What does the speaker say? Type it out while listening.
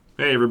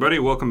Hey everybody,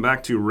 welcome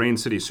back to Rain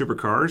City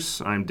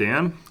Supercars. I'm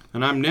Dan.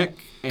 And I'm Nick,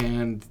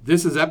 and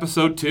this is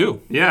episode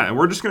 2. Yeah, and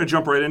we're just going to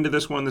jump right into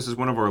this one. This is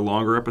one of our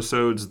longer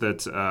episodes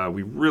that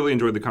we really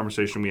enjoyed the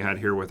conversation we had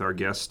here with our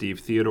guest, Steve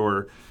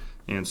Theodore.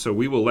 And so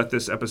we will let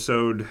this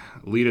episode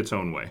lead its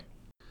own way.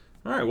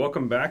 All right,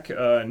 welcome back.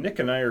 Nick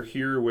and I are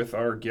here with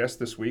our guest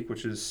this week,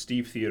 which is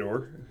Steve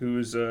Theodore,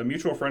 who's a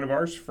mutual friend of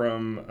ours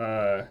from...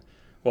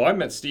 Well, I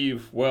met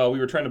Steve we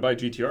were trying to buy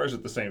GTRs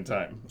at the same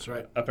time. That's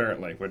right.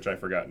 Apparently, which I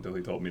forgot until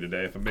he told me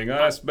today, if I'm being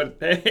honest. But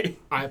hey.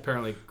 I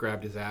apparently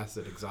grabbed his ass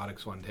at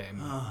Exotics one day,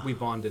 and we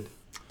bonded.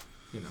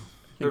 You know,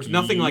 there's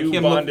nothing like him.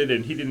 You bonded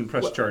and he didn't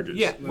press charges.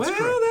 Yeah,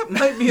 that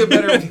might be a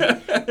better...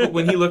 But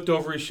when he looked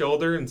over his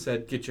shoulder and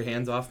said, "Get your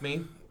hands off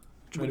me,"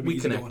 we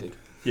connected.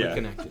 Yeah. We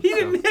connected. He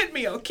didn't hit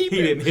me, I'll keep it.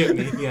 He didn't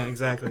hit me. Yeah,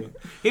 exactly.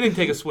 He didn't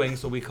take a swing,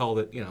 so we called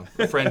it,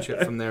 a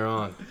friendship from there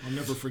on. I'll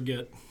never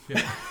forget.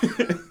 Yeah.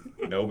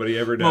 Nobody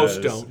ever does.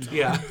 Most don't.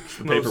 Yeah.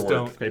 Most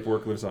don't.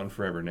 Paperwork lives on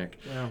forever, Nick.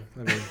 Well,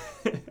 I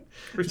mean,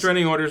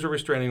 restraining orders are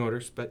restraining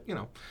orders, but,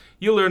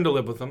 you learn to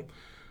live with them.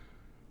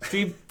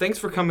 Steve, thanks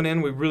for coming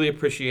in. We really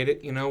appreciate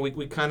it.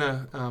 We kind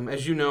of,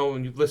 as you know,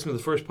 when you've listened to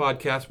the first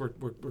podcast, we're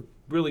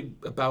really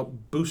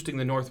about boosting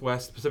the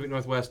Northwest, Pacific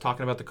Northwest,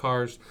 talking about the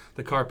cars,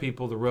 the car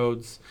people, the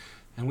roads.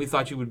 And we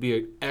thought you would be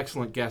an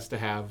excellent guest to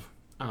have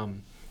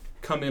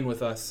come in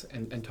with us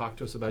and talk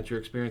to us about your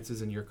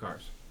experiences in your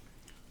cars.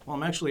 Well,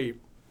 I'm actually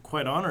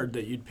quite honored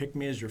that you'd pick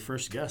me as your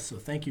first guest, so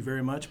thank you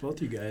very much,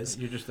 both you guys.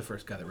 You're just the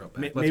first guy that wrote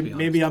back.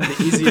 Maybe I'm the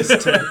easiest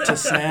to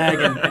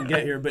snag and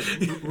get here, but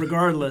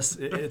regardless,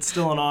 it's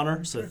still an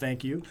honor, so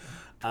thank you.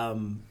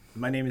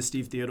 My name is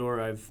Steve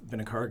Theodore. I've been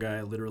a car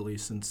guy literally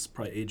since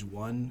probably age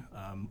 1,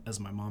 as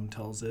my mom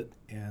tells it,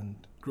 and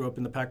grew up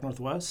in the Pac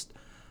Northwest.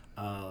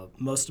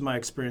 Most of my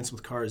experience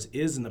with cars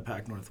is in the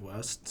Pac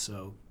Northwest,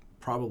 so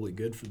probably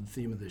good for the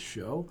theme of this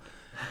show.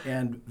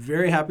 And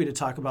very happy to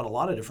talk about a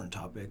lot of different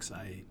topics.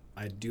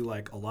 I do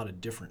like a lot of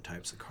different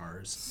types of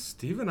cars.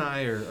 Steve and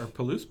I are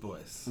Palouse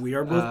boys. We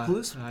are both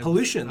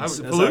Paloutians,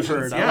 as I've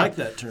heard. Yeah. I like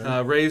that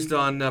term. Raised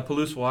on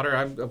Palouse water.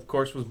 I, of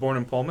course, was born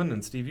in Pullman,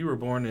 and Steve, you were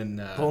born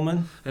in...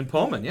 Pullman? In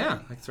Pullman, yeah,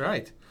 that's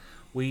right.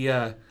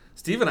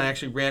 Steve and I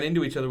actually ran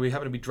into each other. We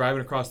happened to be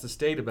driving across the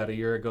state about a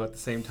year ago at the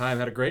same time,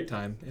 had a great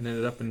time, and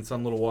ended up in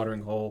some little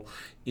watering hole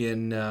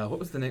in, what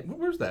was the name?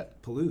 Where's that?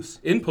 Palouse.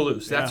 In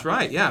Palouse, that's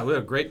right. Yeah, we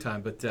had a great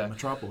time. But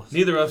Metropolis.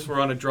 Neither of us were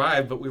on a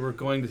drive, but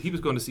he was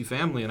going to see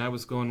family, and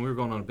we were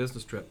going on a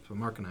business trip, so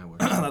Mark and I were.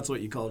 That's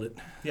what you called it.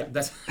 Yeah,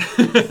 that's...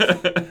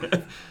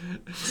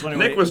 So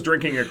anyway, Nick was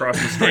drinking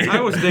across the state.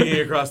 I was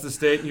digging across the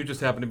state, and you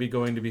just happened to be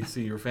going to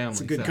see your family.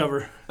 It's a good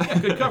cover. Yeah,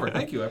 good cover.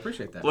 Thank you. I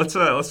appreciate that. Let's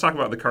talk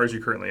about the cars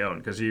you currently own,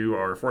 because you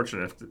are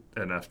fortunate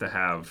enough to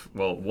have,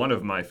 one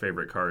of my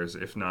favorite cars,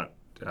 if not,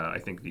 I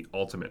think, the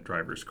ultimate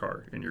driver's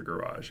car in your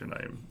garage, and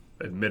I am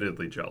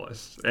admittedly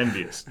jealous.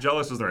 Envious.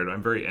 Jealous is the right word.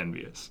 I'm very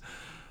envious.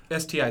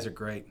 STIs are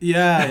great.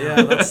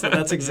 Yeah,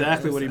 that's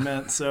exactly what he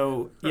meant.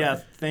 So, yeah,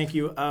 thank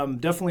you.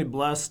 Definitely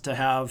blessed to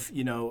have,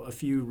 a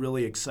few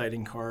really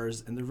exciting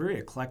cars, and they're very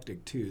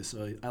eclectic, too.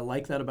 So I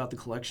like that about the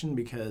collection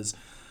because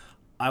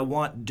I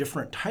want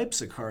different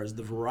types of cars.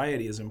 The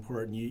variety is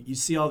important. You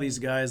see all these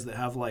guys that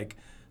have,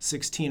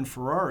 16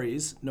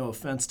 Ferraris, no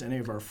offense to any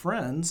of our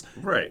friends,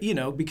 right?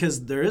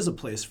 Because there is a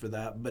place for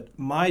that. But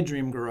my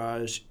dream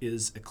garage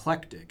is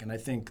eclectic, and I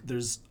think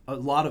there's a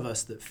lot of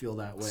us that feel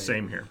that way.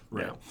 Same here,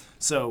 right? Yeah.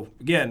 So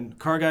again,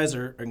 car guys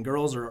and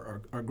girls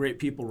are great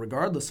people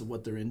regardless of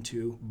what they're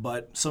into,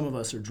 but some of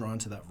us are drawn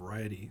to that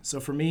variety.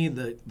 So for me,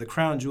 the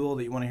crown jewel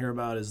that you want to hear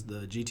about is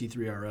the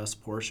GT3 RS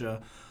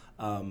Porsche.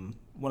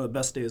 One of the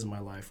best days of my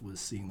life was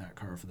seeing that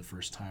car for the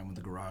first time when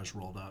the garage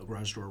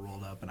door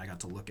rolled up, and I got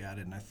to look at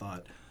it, and I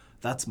thought,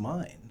 that's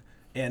mine.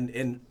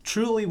 And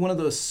truly one of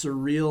those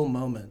surreal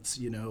moments,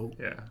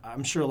 Yeah.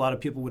 I'm sure a lot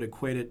of people would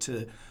equate it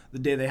to the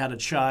day they had a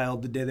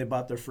child, the day they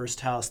bought their first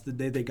house, the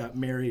day they got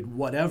married,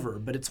 whatever.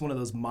 But it's one of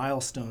those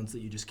milestones that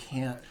you just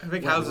can't. I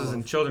think houses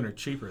and children are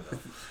cheaper, though.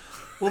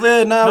 Well,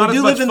 then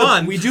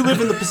we do live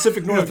in the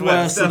Pacific Northwest,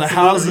 Northwest, and the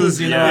houses.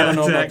 I don't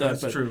know about that.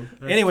 That's but true.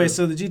 Anyway,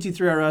 so the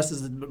GT3 RS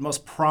is the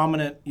most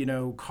prominent,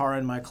 car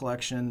in my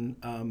collection.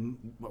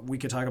 We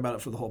could talk about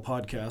it for the whole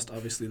podcast.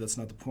 Obviously, that's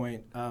not the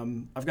point.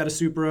 I've got a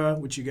Supra,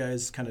 which you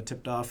guys kind of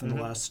tipped off in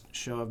the last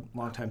show. I'm a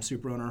longtime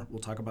Supra owner.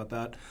 We'll talk about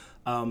that.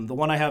 The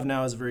one I have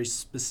now is a very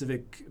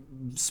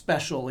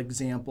special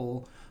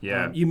example.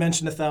 Yeah. You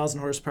mentioned 1,000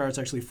 horsepower. It's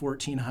actually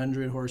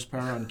 1,400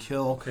 horsepower on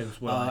kill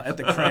at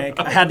the crank.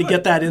 I had to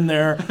get that in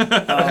there.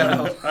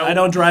 I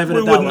don't drive it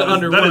at that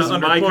level. That is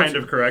my kind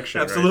of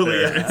correction.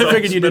 Absolutely. Right I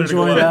figured you'd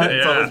enjoy that.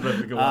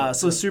 Yeah.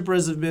 So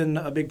Supras have been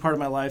a big part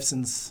of my life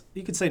since,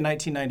 you could say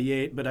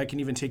 1998, but I can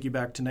even take you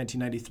back to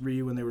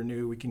 1993 when they were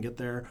new. We can get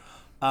there.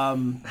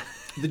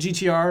 The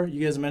GTR,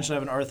 you guys mentioned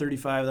I have an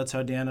R35. That's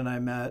how Dan and I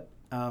met.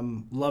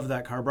 Love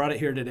that car. Brought it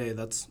here today.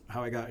 That's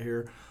how I got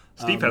here.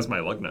 Steve has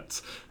my lug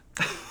nuts.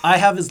 I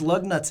have his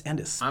lug nuts and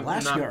his I'm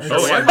splash not guards. sure.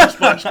 Oh, and my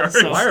splash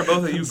guards. Why are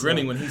both of you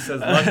grinning when he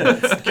says lug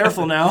nuts?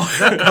 Careful now.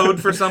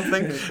 Code for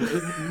something?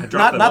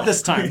 Not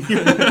this time.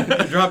 You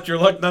dropped your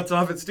lug nuts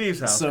off at Steve's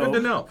house. So- Good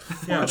to know.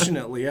 Yeah.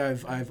 Fortunately,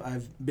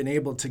 I've been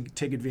able to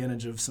take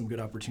advantage of some good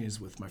opportunities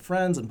with my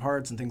friends and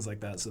parts and things like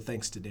that. So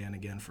thanks to Dan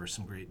again for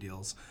some great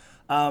deals.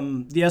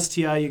 The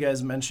STI you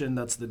guys mentioned,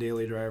 that's the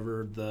daily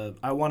driver.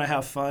 I want to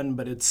have fun,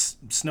 but it's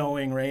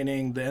snowing,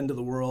 raining, the end of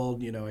the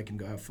world. I can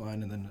go have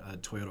fun. And then a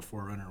Toyota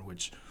 4Runner,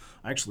 which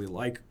I actually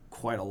like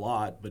quite a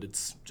lot, but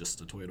it's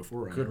just a Toyota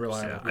 4Runner. Good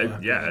reliable.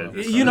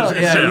 Being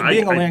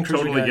a Land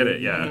Cruiser totally guy, get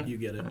it. Yeah. you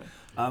get it.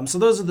 So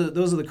those are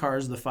the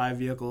cars, the 5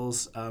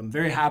 vehicles.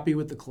 Very happy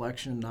with the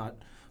collection.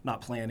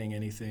 Not planning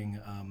anything.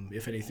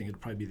 If anything,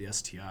 it'd probably be the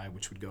STI,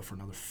 which would go for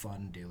another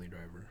fun daily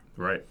driver.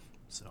 Right.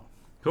 So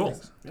Cool.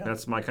 Yeah.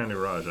 That's my kind of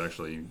garage,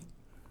 actually. You'd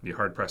be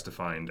hard-pressed to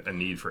find a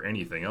need for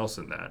anything else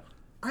in that.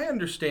 I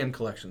understand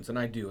collections, and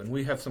I do, and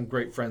we have some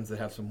great friends that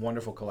have some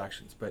wonderful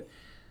collections. But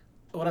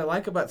what I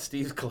like about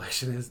Steve's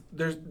collection is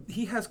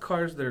he has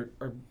cars that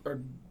are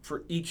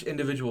for each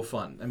individual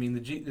fun. I mean,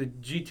 the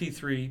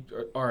GT3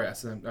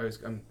 RS, and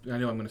I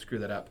know I'm going to screw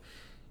that up.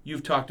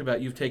 You've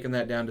taken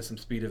that down to some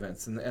speed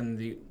events, and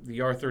the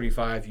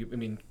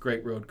R35.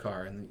 Great road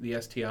car, and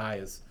the STI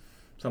is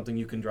something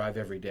you can drive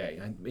every day.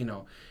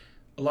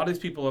 A lot of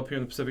these people up here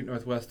in the Pacific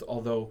Northwest,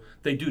 although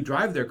they do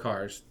drive their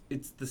cars,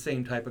 it's the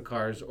same type of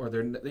cars, or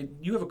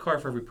you have a car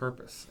for every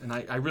purpose, and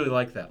I really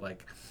like that.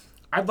 Like,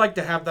 I'd like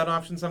to have that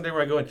option someday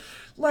where I go in,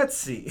 let's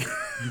see,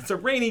 it's a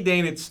rainy day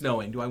and it's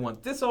snowing. Do I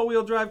want this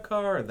all-wheel drive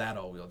car or that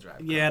all-wheel drive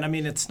car? yeah, and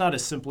it's not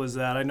as simple as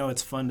that. I know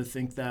it's fun to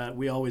think that.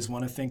 We always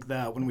want to think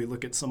that when we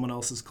look at someone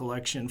else's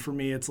collection. For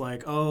me, it's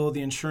like, oh,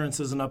 the insurance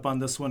isn't up on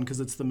this one because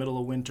it's the middle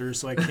of winter,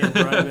 so I can't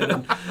drive it.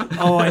 And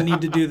oh, I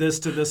need to do this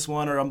to this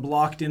one, or I'm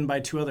blocked in by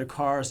 2 other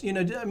cars.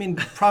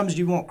 Problems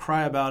you won't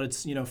cry about.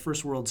 It's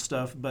first world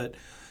stuff, but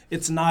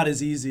it's not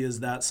as easy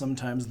as that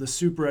sometimes. The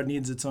Supra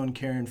needs its own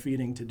care and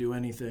feeding to do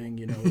anything.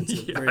 It's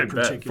a very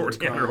particular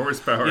 1,400 car.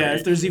 horsepower. Yeah,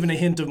 if there's even a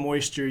hint of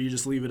moisture, you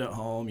just leave it at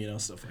home,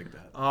 stuff like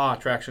that.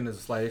 Traction is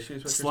a slight issue.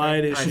 Is what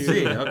Slide you're saying? issue. I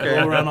see. Okay.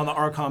 Roll around on the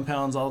R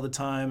compounds all the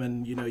time,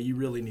 and you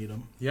really need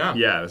them. Yeah.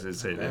 Yeah.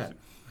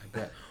 I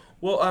bet.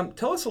 Well,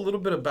 tell us a little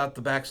bit about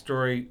the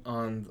backstory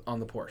on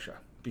the Porsche,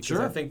 because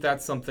Sure. I think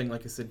that's something,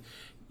 like I said,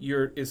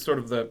 is sort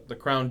of the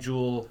crown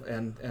jewel,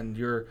 and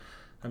you're.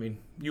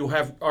 You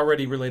have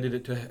already related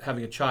it to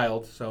having a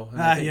child, so.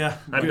 Yeah.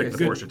 I picked the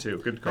Good. Porsche too.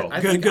 Good call.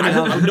 Good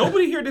analogy.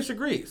 Nobody here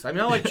disagrees. I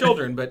like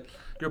children, but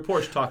your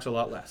Porsche talks a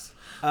lot less.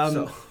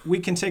 We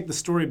can take the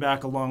story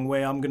back a long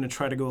way. I'm going to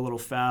try to go a little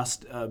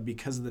fast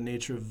because of the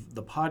nature of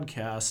the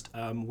podcast.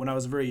 When I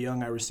was very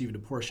young, I received a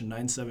Porsche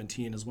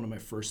 917 as one of my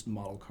first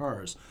model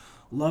cars.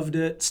 Loved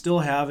it,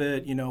 still have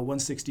it,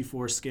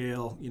 1/64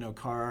 scale,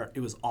 car. It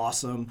was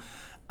awesome.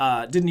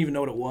 Didn't even know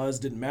what it was,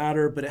 didn't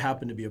matter, but it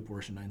happened to be a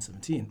Porsche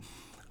 917.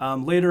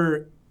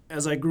 Later,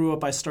 as I grew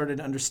up, I started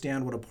to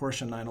understand what a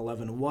Porsche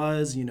 911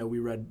 was. We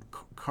read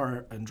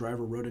Car and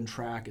Driver Road and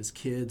Track as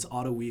kids,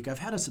 Auto Week. I've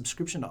had a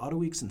subscription to Auto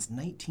Week since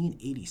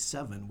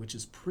 1987, which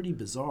is pretty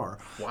bizarre.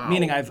 Wow.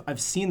 Meaning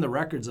I've seen the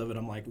records of it.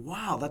 I'm like,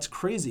 wow, that's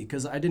crazy,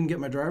 because I didn't get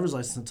my driver's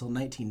license until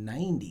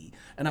 1990.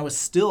 And I was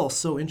still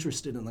so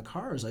interested in the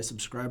cars. I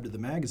subscribed to the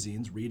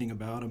magazines, reading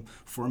about them,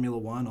 Formula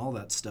One, all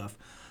that stuff.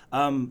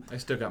 I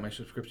still got my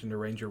subscription to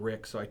Ranger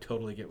Rick, so I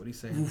totally get what he's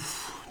saying.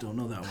 Don't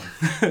know that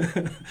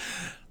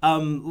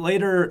one.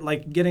 Later,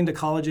 getting to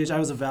college age, I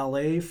was a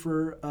valet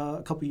for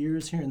a couple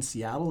years here in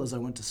Seattle as I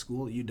went to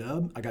school at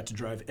UW. I got to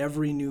drive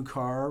every new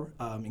car,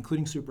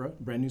 including Supra,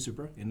 brand new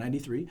Supra in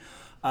 '93.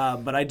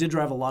 But I did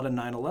drive a lot of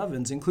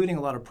 911s, including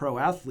a lot of pro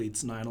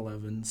athletes'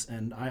 911s,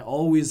 and I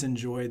always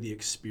enjoy the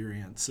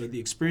experience. So the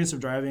experience of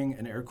driving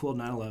an air-cooled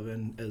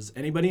 911, as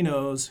anybody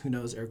knows who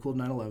knows air-cooled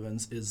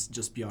 911s, is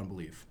just beyond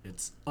belief.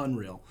 It's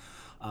unreal.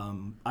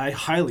 I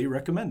highly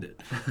recommend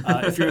it.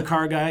 If you're a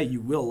car guy, you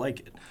will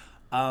like it.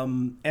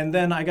 And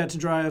then I got to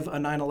drive a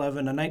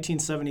 911, a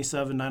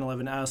 1977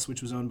 911S,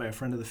 which was owned by a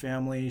friend of the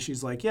family.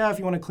 She's like, yeah, if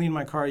you want to clean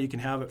my car, you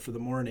can have it for the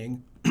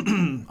morning.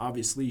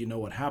 Obviously, you know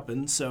what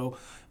happened. So,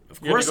 of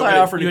course, I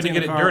offered to clean the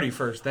car. You had to get it dirty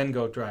first, then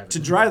go drive it. To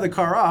dry the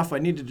car off, I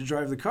needed to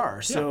drive the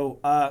car. So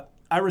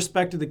I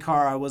respected the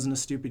car. I wasn't a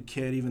stupid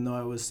kid, even though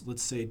I was,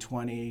 let's say,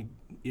 20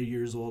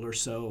 years old or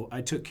so.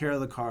 I took care of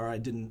the car.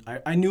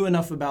 I knew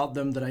enough about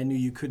them that I knew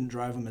you couldn't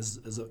drive them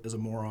as a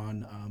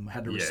moron. I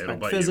had to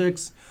respect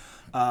physics.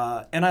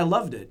 And I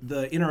loved it.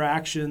 The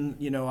interaction,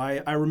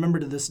 I remember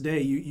to this day,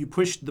 you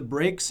push the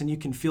brakes and you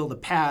can feel the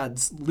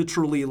pads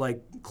literally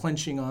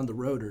clenching on the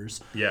rotors.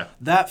 Yeah.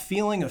 That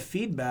feeling of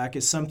feedback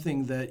is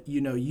something that,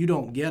 you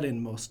don't get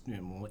in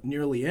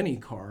nearly any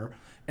car.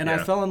 And I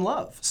fell in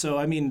love. So,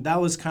 I mean, that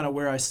was kind of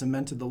where I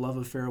cemented the love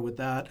affair with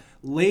that.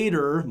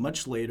 Later,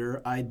 much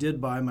later, I did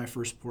buy my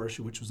first Porsche,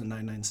 which was a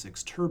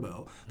 996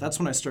 Turbo. That's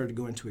when I started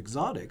going to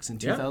exotics in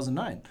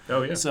 2009.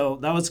 Oh, yeah. So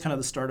that was kind of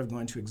the start of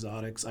going to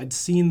exotics. I'd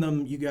seen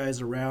them, you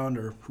guys around,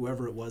 or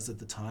whoever it was at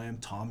the time,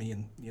 Tommy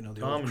and, the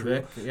Tom old and crew.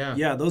 Vic, yeah.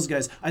 Yeah, those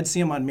guys. I'd see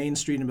them on Main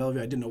Street in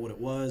Bellevue. I didn't know what it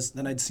was.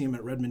 Then I'd see them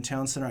at Redmond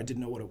Town Center. I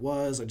didn't know what it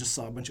was. I just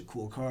saw a bunch of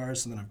cool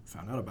cars, and then I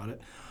found out about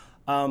it.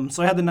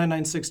 So I had the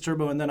 996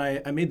 Turbo, and then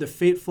I made the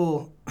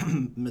fateful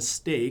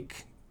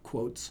mistake,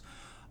 quotes,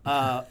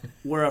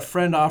 where a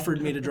friend offered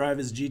me to drive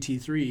his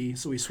GT3.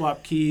 So we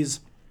swapped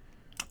keys,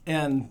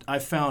 and I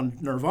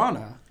found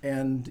Nirvana.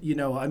 And,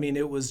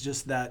 it was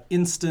just that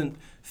instant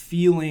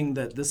feeling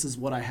that this is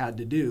what I had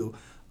to do.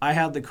 I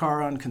had the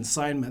car on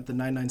consignment, the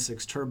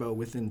 996 Turbo,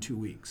 within 2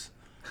 weeks.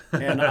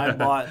 And I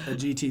bought a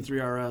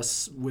GT3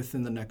 RS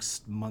within the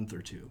next month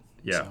or two.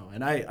 Yeah. So,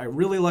 and I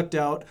really lucked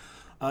out.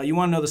 You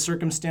want to know the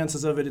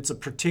circumstances of it? It's a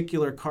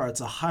particular car.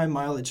 It's a high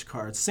mileage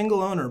car. It's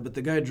single owner, but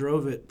the guy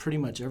drove it pretty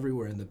much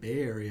everywhere in the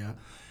Bay Area.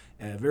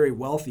 And a very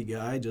wealthy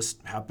guy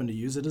just happened to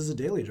use it as a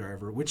daily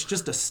driver, which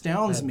just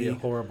astounds me. That'd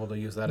be horrible to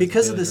use that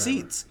because as a of the daily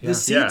driver. seats. Yeah. The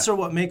seats are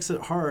what makes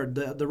it hard.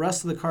 The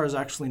rest of the car is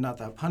actually not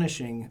that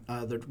punishing.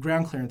 The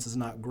ground clearance is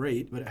not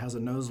great, but it has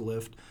a nose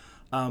lift.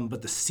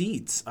 But the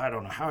seats, I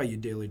don't know how you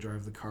daily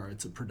drive the car.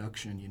 It's a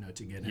production,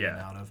 to get in and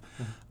out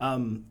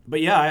of.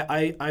 But yeah,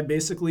 I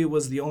basically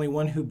was the only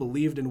one who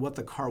believed in what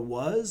the car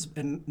was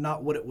and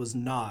not what it was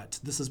not.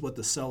 This is what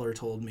the seller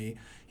told me.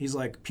 He's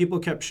like, people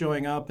kept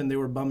showing up and they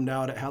were bummed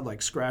out. It had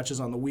like scratches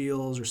on the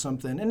wheels or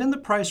something. And in the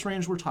price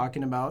range we're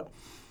talking about,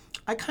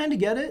 I kind of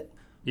get it.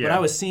 Yeah. But I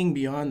was seeing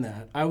beyond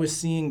that. I was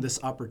seeing this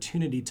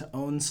opportunity to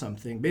own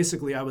something.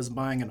 Basically, I was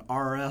buying an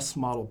RS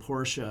model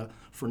Porsche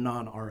for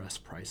non-RS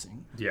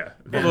pricing. Yeah.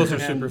 Well, those are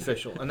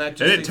superficial, and that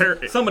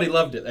just somebody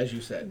loved it, as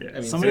you said. Yeah. I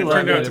mean, Somebody it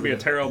turned loved out to be a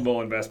terrible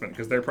investment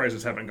because their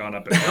prices haven't gone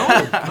up at all.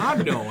 No,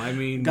 God no. I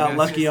mean, Got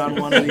lucky on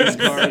one of these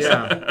cars.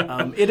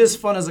 Yeah. It is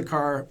fun as a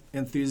car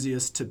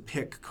enthusiast to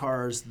pick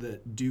cars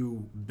that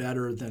do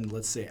better than,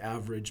 let's say,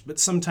 average, but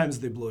sometimes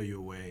they blow you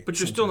away. But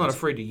you're still not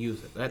afraid to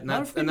use it. Not And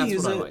afraid to that's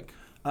use what I it. like.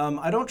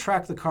 I don't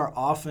track the car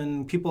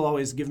often. People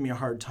always give me a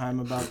hard time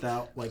about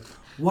that. Like,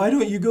 why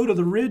don't you go to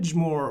the Ridge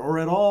more or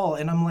at all?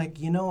 And I'm like,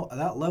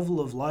 that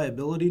level of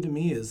liability to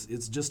me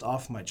it's just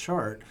off my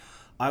chart.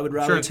 I would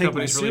rather Insurance take my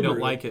companies Subaru. really don't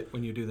like it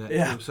when you do that.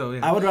 Yeah. Too, so,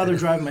 yeah. I would rather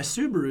drive my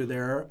Subaru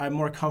there. I'm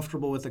more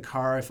comfortable with the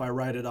car. If I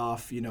write it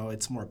off,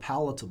 it's more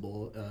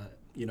palatable.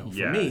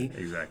 For me.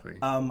 Exactly.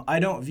 I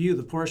don't view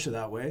the Porsche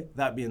that way.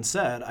 That being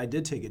said, I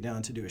did take it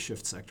down to do a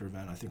shift sector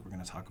event. I think we're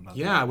going to talk about that.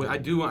 Yeah, I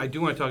do want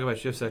to talk about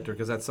shift sector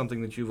because that's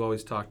something that you've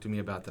always talked to me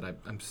about that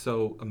I'm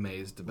so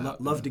amazed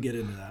about. Love to get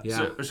into that.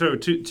 Yeah. So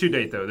to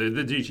date though,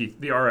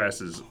 the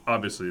RS is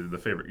obviously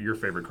your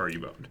favorite car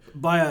you've owned.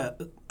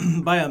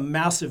 By a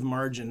massive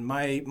margin.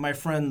 My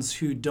friends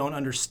who don't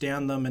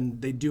understand them, and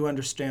they do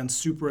understand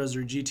Supras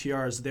or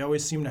GTRs, they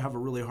always seem to have a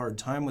really hard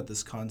time with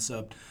this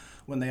concept.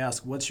 When they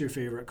ask, what's your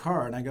favorite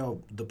car? And I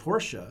go, the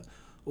Porsche.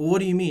 Well, what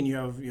do you mean? You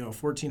have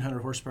 1,400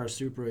 horsepower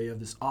Supra. You have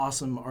this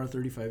awesome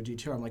R35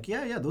 GTR. I'm like,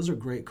 yeah, those are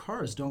great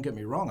cars. Don't get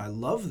me wrong. I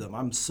love them.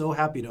 I'm so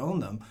happy to own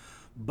them.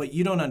 But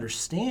you don't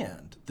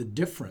understand the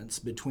difference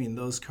between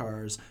those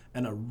cars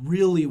and a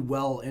really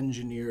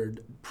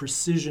well-engineered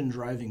precision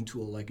driving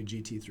tool like a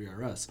GT3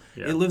 RS.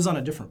 Yeah. It lives on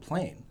a different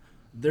plane.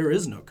 There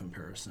is no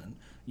comparison.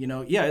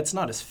 It's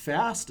not as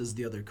fast as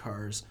the other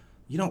cars.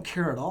 You don't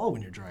care at all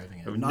when you're driving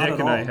it. Not Nick at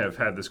and all. I have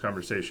had this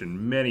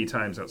conversation many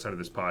times outside of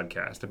this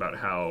podcast about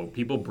how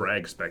people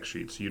brag spec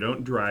sheets. You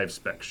don't drive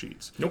spec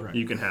sheets. Nope. Right.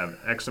 You can have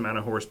X amount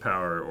of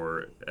horsepower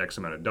or X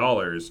amount of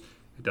dollars.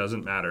 It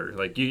doesn't matter.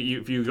 Like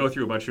if you go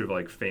through a bunch of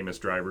like famous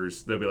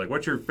drivers, they'll be like,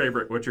 "What's your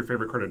favorite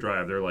car to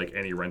drive?" They're like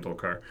any rental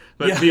car.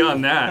 But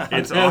beyond that,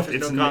 it's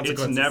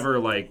never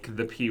like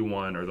the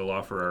P1 or the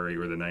LaFerrari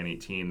or the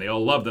 918. They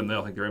all love them. They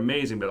all think they're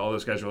amazing. But all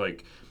those guys are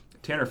like.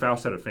 Tanner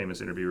Faust had a famous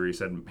interview where he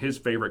said his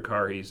favorite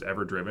car he's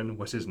ever driven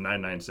was his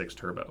 996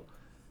 Turbo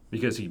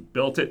because he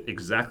built it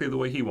exactly the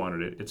way he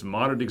wanted it. It's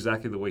modded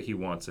exactly the way he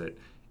wants it.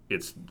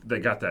 They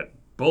got that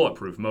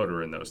bulletproof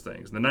motor in those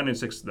things. The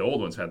 996, the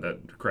old ones had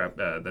that crap.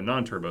 The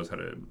non-turbos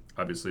had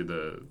obviously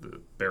the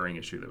bearing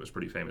issue that was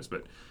pretty famous.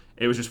 But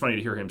it was just funny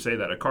to hear him say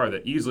that a car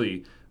that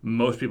easily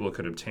most people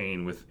could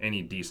obtain with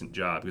any decent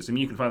job because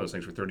you can find those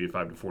things for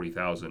 $35,000 to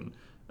 $40,000.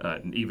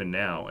 Even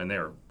now, and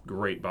they're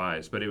great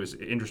buys. But it was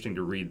interesting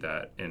to read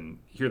that and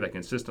hear that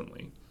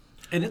consistently.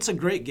 And it's a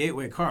great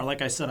gateway car.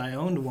 Like I said, I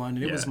owned one,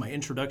 and it was my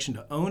introduction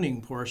to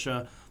owning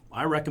Porsche.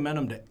 I recommend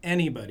them to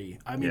anybody.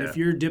 I mean, if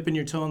you're dipping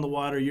your toe in the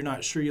water, you're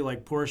not sure you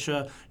like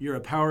Porsche, you're a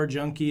power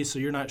junkie, so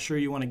you're not sure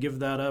you want to give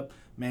that up,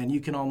 man,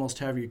 you can almost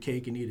have your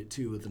cake and eat it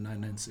too with the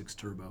 996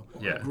 Turbo.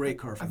 Yeah. Great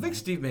car for I think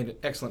Steve made an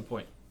excellent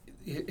point.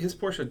 His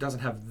Porsche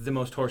doesn't have the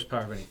most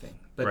horsepower of anything,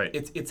 but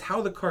it's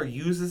how the car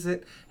uses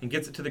it and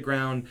gets it to the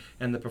ground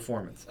and the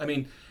performance. I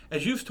mean,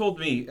 as you've told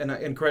me,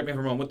 and correct me if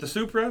I'm wrong, with the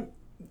Supra,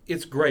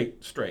 it's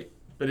great straight,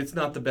 but it's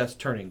not the best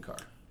turning car.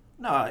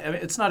 No, I mean,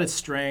 it's not its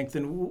strength,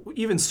 and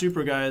even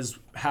super guys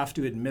have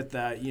to admit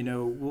that. I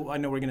know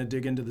we're going to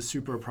dig into the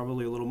super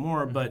probably a little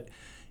more, but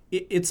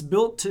it's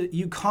built to,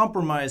 you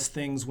compromise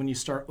things when you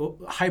start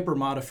hyper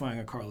modifying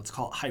a car. Let's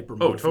call it hyper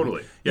modifying. Oh,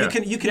 totally. Yeah.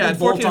 You can at do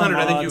bolt-on 1400,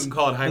 I think you rods, can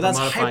call it but hyper that's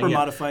modifying. hyper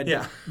modified.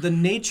 Yeah. The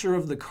nature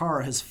of the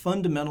car has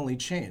fundamentally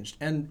changed,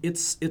 and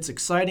it's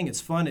exciting,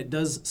 it's fun, it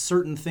does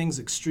certain things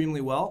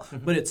extremely well,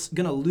 but it's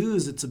going to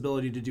lose its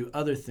ability to do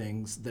other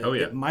things that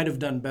it might have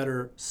done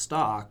better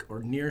stock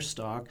or near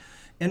stock.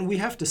 And we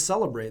have to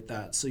celebrate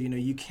that. So,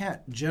 you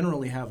can't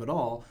generally have it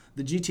all.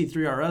 The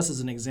GT3 RS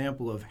is an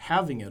example of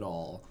having it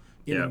all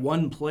in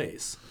one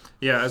place.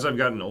 Yeah, as I've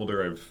gotten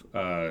older,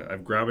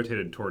 I've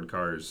gravitated toward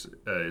cars,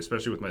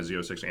 especially with my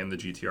Z06 and the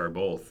GTR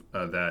both,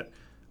 that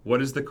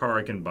what is the car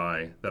I can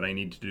buy that I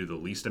need to do the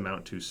least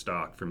amount to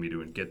stock for me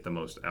to get the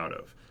most out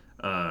of?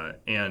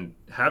 And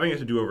having it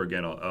to do over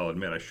again, I'll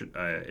admit,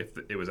 if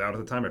it was out at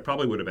the time, I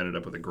probably would have ended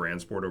up with a Grand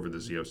Sport over the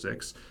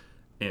Z06.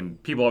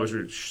 And people always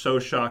were so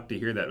shocked to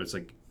hear that. It's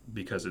like,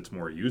 because it's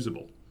more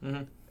usable.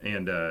 Mm-hmm.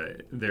 And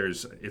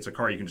it's a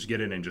car you can just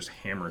get in and just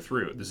hammer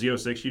through. The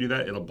Z06, you do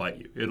that, it'll bite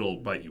you. It'll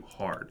bite you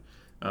hard.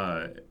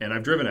 And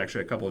I've driven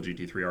actually a couple of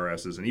GT3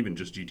 RSs and even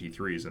just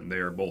GT3s, and they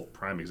are both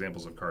prime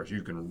examples of cars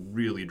you can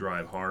really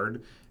drive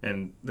hard,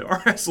 and the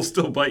RS will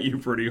still bite you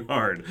pretty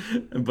hard.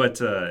 But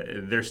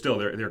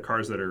they're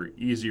cars that are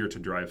easier to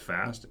drive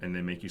fast, and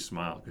they make you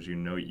smile because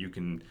you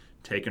can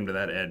take them to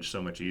that edge so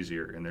much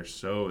easier, and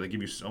they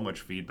give you so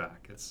much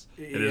feedback.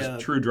 It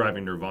is true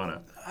driving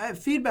nirvana.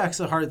 Feedback's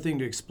a hard thing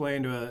to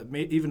explain to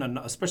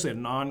especially a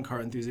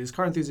non-car enthusiast.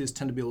 Car enthusiasts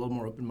tend to be a little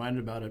more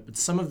open-minded about it, but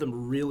some of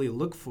them really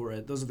look for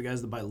it. Those are the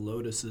guys that buy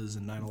Lotuses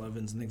and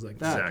 911s and things like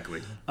that.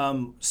 Exactly.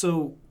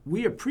 So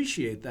we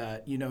appreciate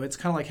that. It's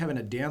kind of like having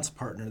a dance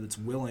partner that's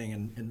willing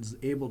and is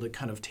able to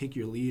kind of take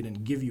your lead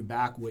and give you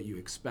back what you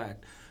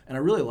expect. And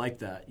I really like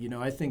that.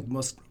 I think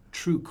most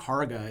true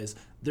car guys,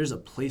 there's a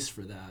place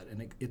for that,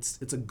 and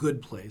it's a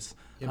good place.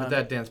 Yeah, but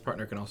that dance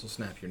partner can also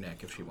snap your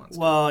neck if she wants to.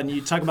 Well, and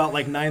you talk about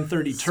like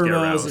 930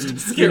 turbos and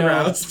scare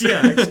roused.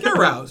 Yeah, scare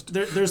roused.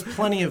 There's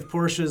plenty of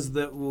Porsches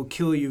that will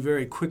kill you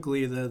very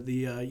quickly,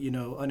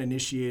 the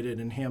uninitiated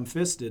and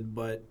ham-fisted,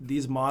 but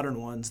these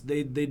modern ones,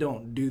 they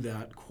don't do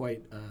that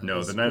quite.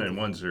 No, the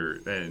 991s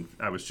are, and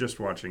I was just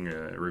watching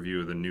a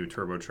review of the new the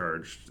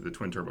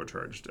twin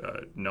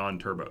turbocharged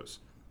non-turbos.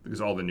 Because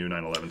all the new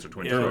 911s are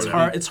twin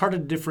turbocharged. It's hard to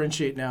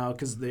differentiate now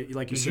because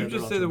like you said, did you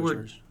just say the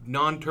word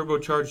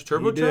non-turbocharged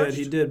turbocharged?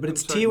 He did, but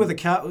it's T with a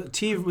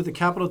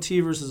capital T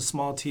versus a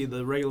small T.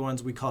 The regular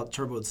ones we call it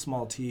turbo with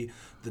small T.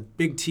 The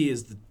big T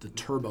is the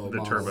turbo.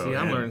 The turbo. See,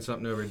 I'm learning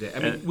something every day. I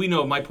mean, we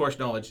know my Porsche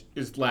knowledge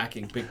is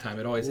lacking big time.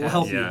 It always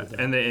has. Yeah,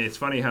 and it's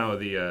funny how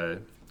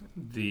the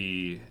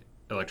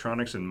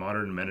electronics and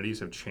modern amenities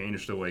have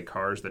changed the way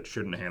cars that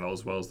shouldn't handle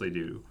as well as they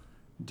do.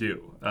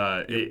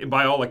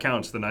 By all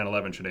accounts, the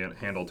 911 should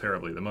handle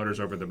terribly. The motor's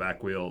over the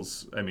back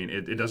wheels. I mean,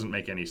 it doesn't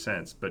make any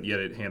sense, but yet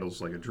it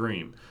handles like a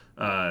dream.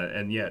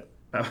 And yet,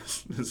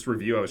 this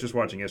review I was just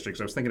watching yesterday because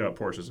I was thinking about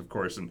Porsches, of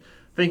course, and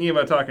thinking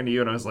about talking to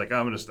you, and I was like,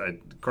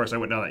 of course, I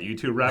went down that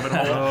YouTube rabbit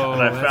hole,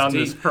 and I found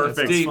this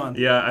perfect,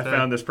 I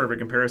found this perfect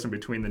comparison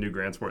between the new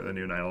Grand Sport and the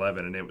new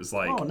 911, and it was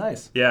like, oh,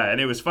 nice. Yeah,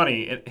 and it was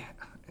funny.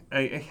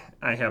 I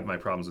have my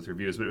problems with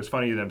reviews, but it was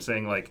funny them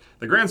saying, like,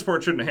 the Grand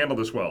Sport shouldn't handle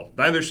this well.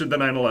 Neither should the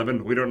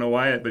 911. We don't know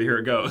why, but here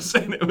it goes.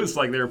 And it was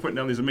like they were putting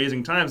down these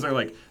amazing times. They're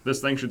like,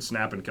 this thing should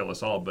snap and kill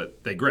us all,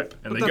 but they grip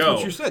and they go. That's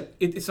what you said.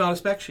 It's not a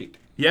spec sheet.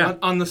 Yeah.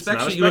 On the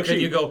spec sheet, you look at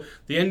it, you go,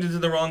 the engine's in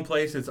the wrong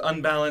place, it's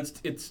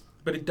unbalanced,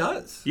 but it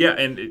does. Yeah,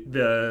 and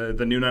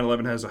the new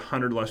 911 has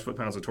 100 less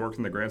foot-pounds of torque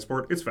than the Grand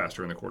Sport. It's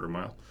faster in the quarter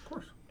mile. Of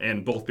course.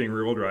 And both being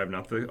rear-wheel drive,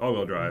 not the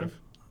all-wheel drive. Mm-hmm.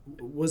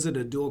 Was it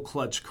a dual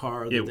clutch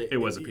car? It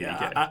was a PDK.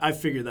 Yeah, I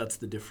figure that's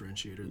the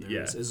differentiator there.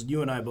 Yeah. As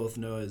you and I both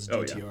know as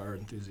GTR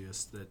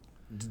enthusiasts, that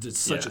it's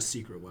such a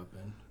secret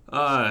weapon.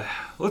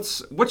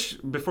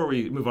 Before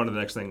we move on to the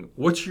next thing,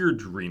 what's your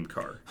dream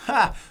car?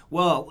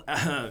 Well,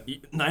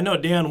 I know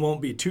Dan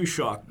won't be too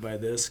shocked by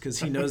this because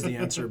he knows the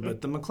answer,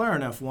 but the McLaren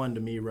F1 to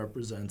me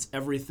represents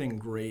everything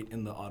great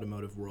in the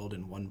automotive world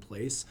in one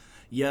place.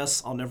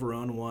 Yes, I'll never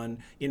own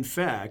one. In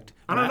fact,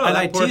 I don't know.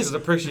 That Porsche is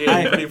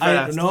appreciated pretty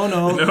fast. No.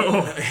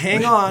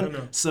 Hang on.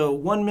 No. So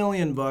 $1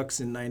 million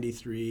in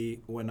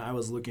 '93 when I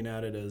was looking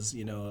at it as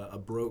a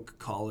broke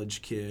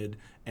college kid,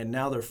 and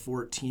now they're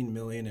 $14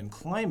 million and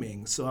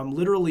climbing. So I'm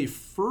literally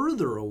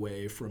further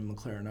away from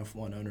McLaren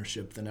F1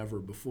 ownership than ever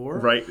before.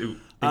 Right.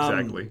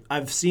 Exactly.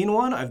 I've seen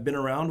one. I've been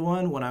around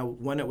one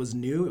when it was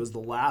new. It was the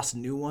last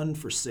new one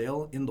for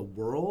sale in the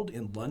world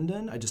in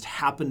London. I just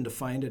happened to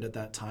find it at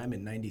that time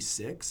in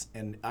 '96,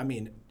 and I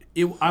mean,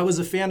 I was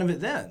a fan of it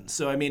then.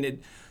 So I mean,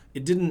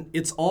 it didn't.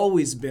 It's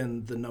always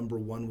been the number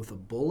one with a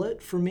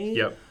bullet for me.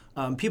 Yep.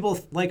 People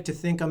like to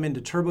think I'm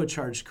into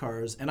turbocharged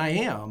cars, and I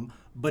am.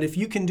 But if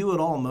you can do it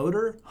all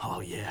motor,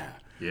 oh yeah.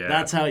 Yeah.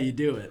 That's how you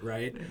do it,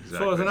 right? Exactly.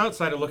 So as an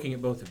outsider looking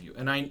at both of you,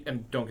 and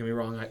don't get me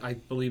wrong, I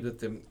believe that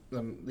the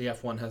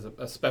F1 has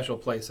a special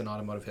place in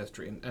automotive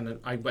history, and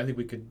I think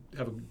we could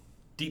have a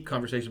deep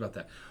conversation about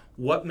that.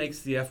 What makes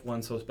the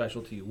F1 so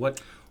special to you?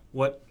 What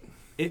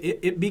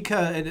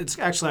Because it's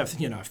actually,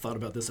 I've thought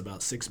about this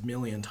about 6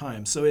 million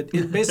times. So it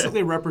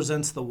basically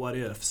represents the what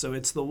if. So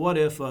it's the what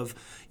if of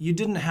you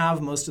didn't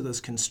have most of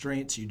those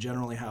constraints you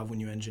generally have when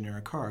you engineer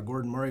a car.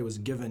 Gordon Murray was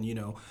given,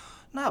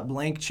 not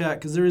blank check,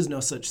 because there is no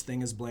such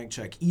thing as blank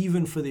check.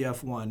 Even for the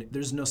F1,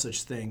 there's no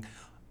such thing.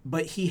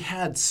 But he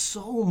had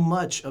so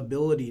much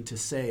ability to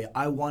say,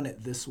 I want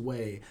it this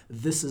way.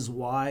 This is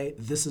why.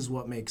 This is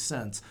what makes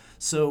sense.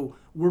 So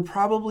we're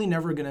probably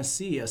never going to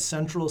see a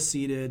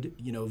central-seated,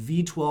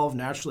 V12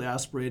 naturally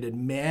aspirated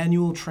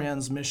manual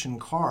transmission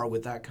car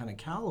with that kind of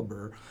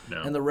caliber.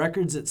 No. And the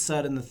records it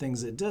set and the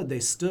things it did, they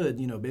stood,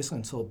 basically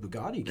until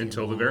Bugatti came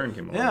Until along. the Veyron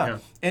came along. Yeah.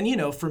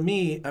 And, for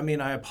me,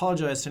 I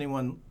apologize to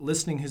anyone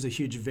listening who's a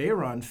huge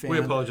Veyron fan. We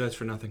apologize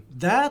for nothing.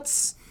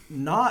 That's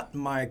not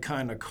my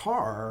kind of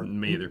car.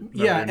 Me either.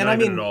 Yeah, Not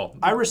and even at all.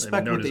 I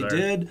respect no what desire. they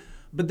did,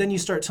 but then you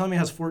start telling me it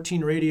has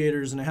 14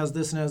 radiators and it has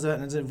this and it has that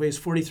and it weighs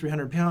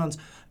 4,300 pounds.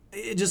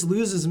 It just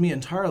loses me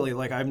entirely.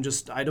 Like I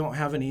don't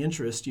have any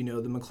interest. The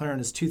McLaren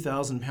is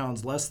 2,000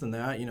 pounds less than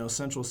that.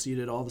 Central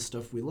seated, all the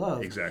stuff we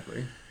love.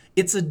 Exactly.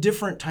 It's a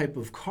different type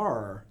of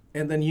car.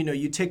 And then,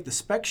 you take the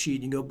spec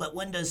sheet and you go, but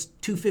one does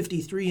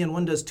 253 and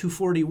one does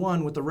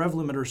 241 with the rev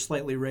limiter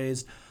slightly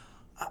raised.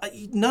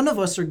 None of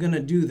us are going to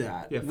do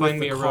that. Yeah, with find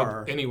me the a car.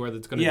 road anywhere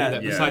that's going to Yeah, do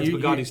that yeah. besides You-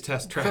 Bugatti's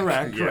test track.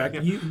 Correct.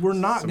 Yeah. We're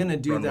not going to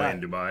Some do runway that.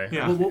 in Dubai.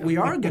 Yeah. But what we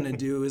are going to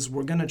do is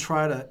we're going to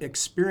try to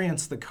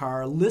experience the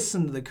car,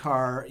 listen to the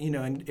car,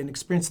 and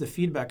experience the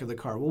feedback of the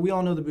car. Well, we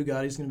all know the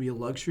Bugatti is going to be a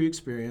luxury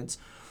experience.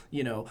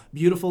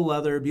 Beautiful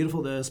leather,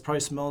 beautiful this, probably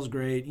smells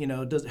great.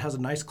 Has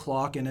a nice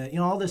clock in it.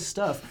 All this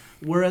stuff.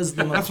 Whereas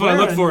the McLaren, That's what I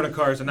look for in a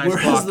car is a nice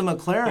whereas clock. the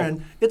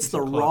McLaren, it's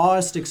the clock.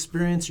 rawest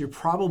experience you're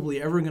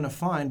probably ever going to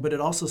find. But it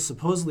also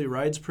supposedly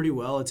rides pretty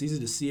well. It's easy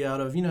to see out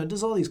of. It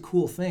does all these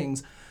cool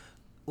things.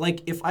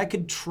 Like, if I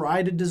could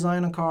try to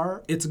design a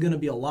car, it's going to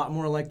be a lot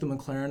more like the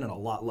McLaren and a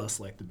lot less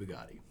like the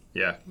Bugatti.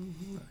 Yeah.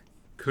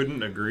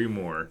 Couldn't agree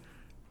more.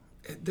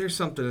 There's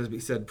something to be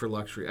said for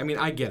luxury.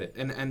 I get it,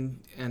 and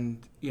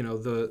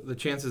the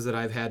chances that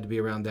I've had to be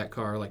around that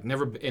car, like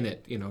never in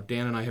it.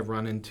 Dan and I have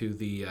run into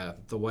the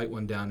white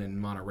one down in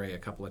Monterey a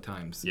couple of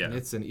times. Yeah. And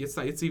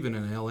it's even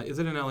an LM. Is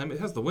it an LM?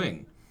 It has the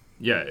wing.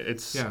 Yeah,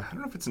 Yeah. I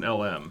don't know if it's an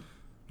LM.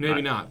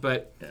 Maybe not,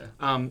 but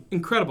Yeah.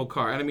 incredible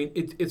car. And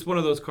it's one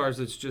of those cars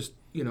that's just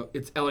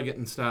it's elegant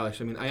and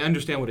stylish. I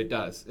understand what it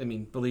does.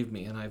 Believe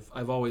me, and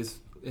I've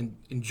always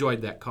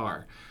enjoyed that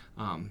car.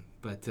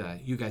 But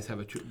you guys have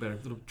a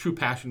true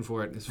passion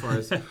for it as far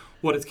as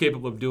what it's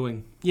capable of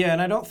doing. Yeah, and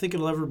I don't think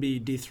it'll ever be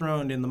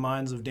dethroned in the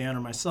minds of Dan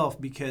or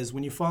myself, because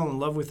when you fall in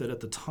love with it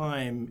at the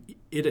time,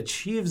 it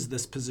achieves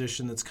this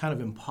position that's kind of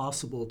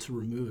impossible to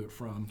remove it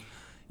from.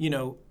 We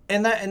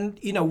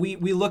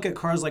look at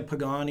cars like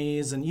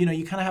Paganis, and you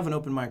kind of have an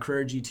open mind.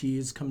 Carrera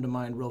GTs come to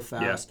mind real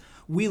fast. Yeah.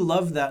 We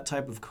love that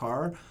type of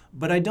car,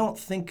 but I don't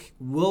think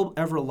we'll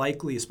ever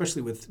likely,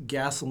 especially with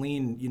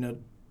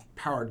gasoline,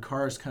 powered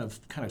cars kind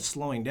of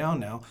slowing down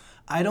now,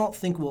 I don't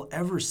think we'll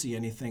ever see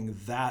anything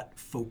that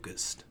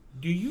focused.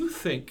 Do you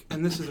think,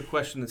 and this is a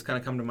question that's kind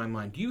of come to my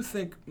mind, do you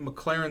think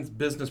McLaren's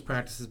business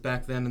practices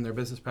back then and their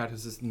business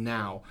practices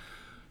now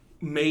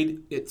made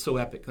it so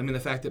epic? The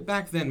fact that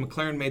back then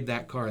McLaren made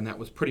that car and that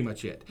was pretty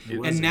much it.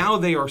 And now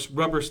they are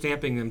rubber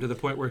stamping them to the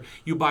point where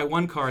you buy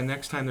one car and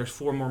next time there's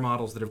 4 more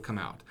models that have come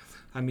out.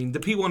 The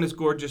P1 is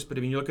gorgeous, but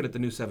you're looking at the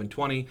new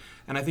 720,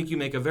 and I think you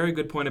make a very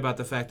good point about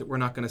the fact that we're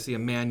not going to see a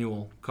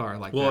manual car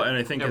like that. Well, and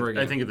I think ever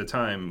again. I think at the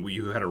time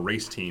you had a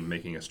race team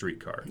making a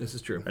street car. This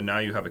is true. And now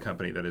you have a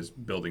company that is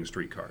building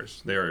street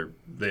cars. They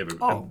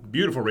have a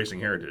beautiful racing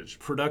heritage.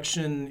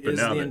 Production But is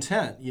now the that-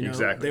 intent.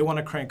 Exactly. They want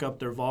to crank up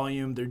their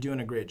volume. They're doing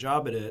a great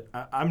job at it.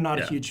 I'm not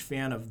a Yeah. huge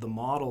fan of the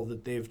model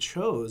that they've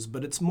chose,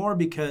 but it's more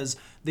because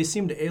they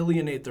seem to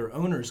alienate their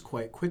owners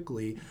quite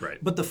quickly. Right.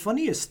 But the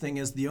funniest thing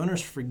is the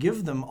owners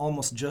forgive them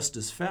almost just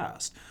as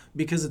fast,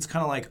 because it's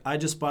kind of like, I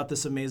just bought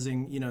this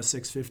amazing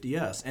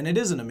 650S, and it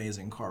is an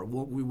amazing car.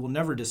 We will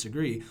never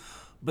disagree.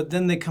 But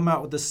then they come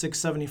out with the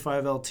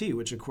 675 LT,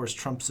 which of course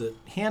trumps it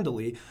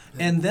handily,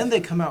 and then they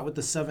come out with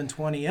the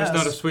 720S. There's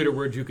not a sweeter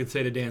word you could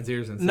say to Dan's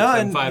ears than No,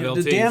 and 675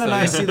 LT. Dan and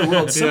I see the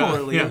world Yeah,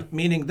 similarly, yeah.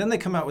 meaning then they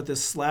come out with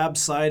this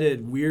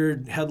slab-sided,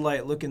 weird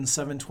headlight-looking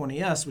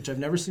 720S, which I've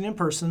never seen in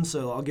person,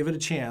 so I'll give it a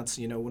chance,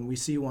 when we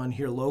see one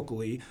here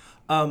locally.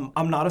 I'm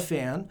not a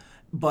fan,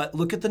 but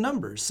look at the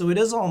numbers. So it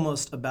is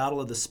almost a battle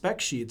of the spec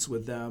sheets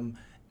with them,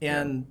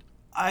 and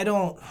I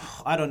don't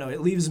know.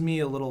 It leaves me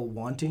a little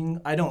wanting.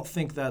 I don't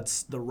think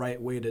that's the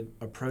right way to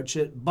approach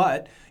it.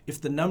 But if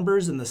the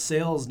numbers and the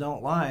sales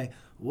don't lie,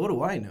 what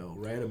do I know,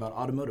 right, about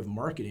automotive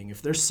marketing?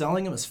 If they're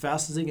selling them as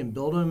fast as they can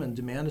build them and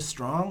demand is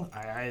strong,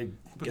 I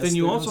But guess then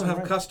you they're also doing have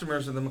something right.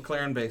 customers in the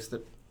McLaren base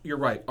that, you're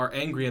right, are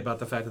angry about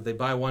the fact that they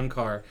buy one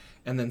car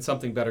and then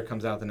something better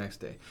comes out the next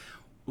day.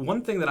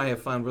 One thing that I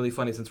have found really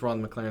funny since we're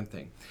on the McLaren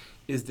thing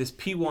is this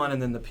P1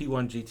 and then the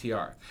P1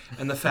 GTR.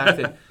 And the fact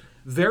that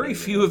very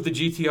few of the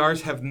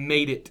GTRs have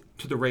made it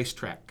to the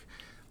racetrack.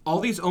 All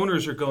these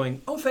owners are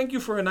going, oh, thank you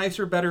for a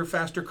nicer, better,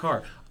 faster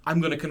car. I'm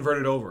going to convert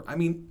it over. I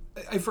mean,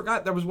 I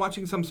forgot. I was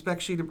watching some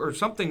spec sheet or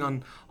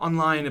something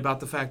online about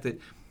the fact that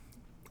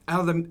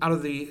out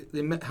of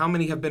the how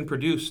many have been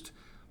produced,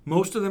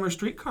 most of them are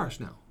street cars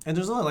now. And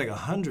there's only like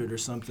 100 or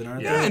something,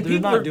 aren't Yeah, there? and They're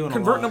people not are doing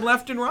converting a lot. them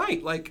left and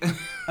right. Like,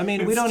 I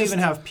mean, we it's don't just- even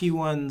have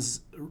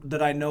P1s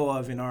that I know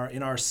of in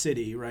our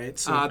city, right?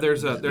 So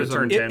there's a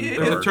turn 10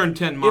 there's a or- turn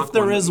 10 Mach if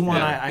there 1. is one,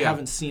 Yeah, I yeah.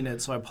 haven't seen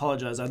it, so I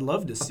apologize. I'd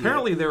love to see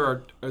Apparently it.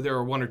 there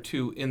are one or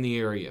two in the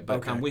area, but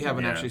Okay. we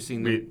haven't Yeah. actually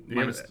seen We- them. we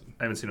minus- haven't-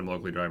 I haven't seen them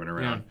locally driving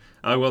around.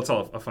 I will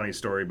tell a funny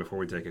story before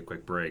we take a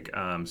quick break.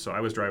 So I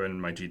was driving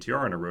my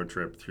GTR on a road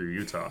trip through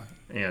Utah,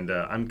 and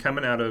I'm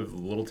coming out of a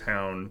little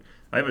town.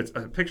 I have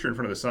a picture in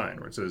front of the sign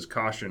where it says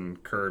 "Caution: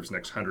 Curves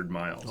next 100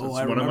 miles." Oh, it's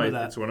I one of my remember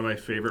that. It's one of my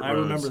favorite I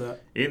roads remember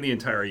that. in the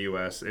entire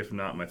U.S., if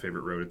not my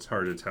favorite road. It's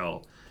hard to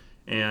tell.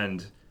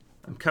 And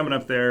I'm coming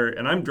up there,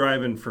 and I'm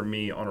driving for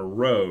me on a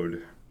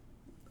road.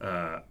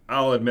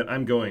 I'll admit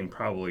I'm going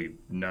probably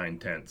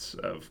 9/10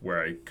 of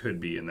where I could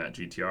be in that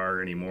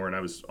GTR anymore, and I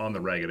was on the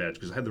ragged edge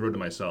because I had the road to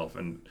myself.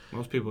 And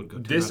Most people would go.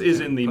 10 this out of is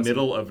 10. in the Plus-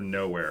 middle of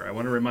nowhere. I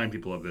want to remind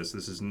people of this.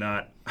 This is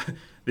not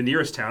the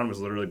nearest town was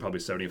literally probably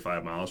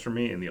 75 miles from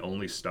me, and the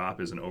only stop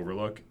is an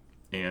overlook,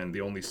 and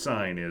the only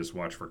sign is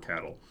 "Watch for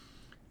cattle."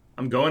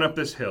 I'm going up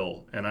this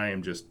hill, and I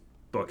am just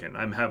booking.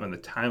 I'm having the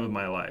time of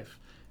my life.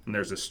 And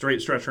there's a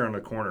straight stretch around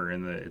the corner,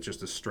 and it's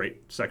just a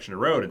straight section of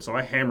road, and so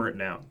I hammer it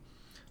down.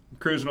 I'm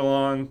cruising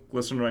along,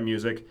 listening to my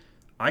music.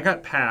 I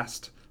got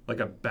passed like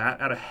a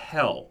bat out of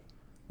hell.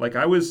 Like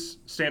I was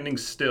standing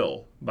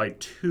still by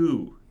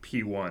 2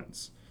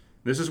 P1s.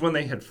 This is when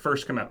they had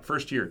first come out,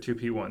 first year, 2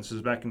 P1s. This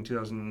is back in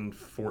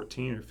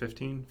 2014 or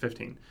 15?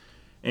 15.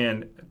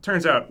 And it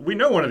turns out we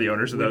know one of the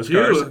owners of those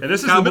cars. And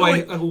this is the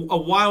middle cowboy, a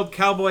wild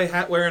cowboy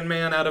hat wearing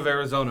man out of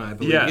Arizona, I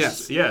believe.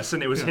 Yes.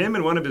 And it was him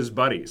and one of his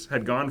buddies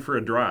had gone for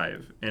a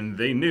drive, and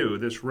they knew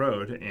this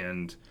road.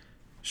 And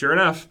sure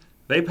enough,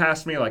 they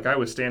passed me like I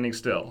was standing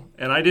still.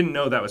 And I didn't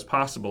know that was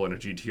possible in a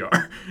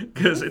GTR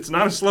because it's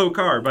not a slow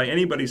car by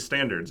anybody's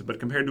standards.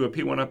 But compared to a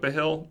P1 up a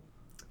hill,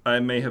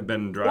 I may have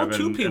been driving Or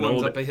 2 an P1s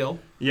old, up a hill.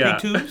 Yeah,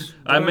 P2s.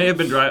 I may have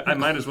been driving. I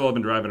might as well have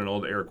been driving an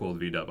old air-cooled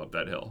V-Dub up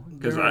that hill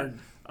because There are-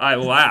 I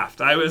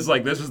laughed. I was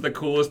like, "This is the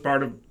coolest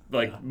part of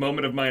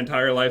moment of my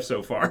entire life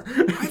so far."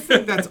 I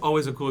think that's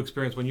always a cool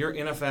experience when you're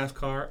in a fast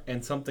car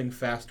and something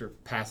faster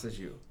passes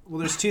you. Well,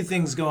 there's two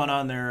things going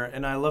on there,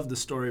 and I love the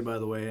story, by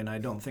the way, and I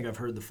don't think I've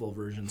heard the full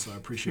version, so I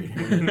appreciate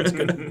hearing it. It's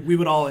good. We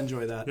would all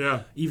enjoy that.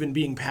 Yeah. Even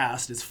being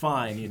passed is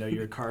fine. You know,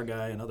 you're a car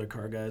guy, and other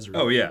car guys are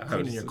Oh, yeah.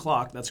 cleaning your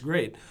clock. That's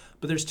great.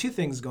 But there's two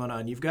things going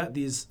on. You've got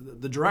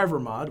the driver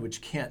mod,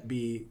 which can't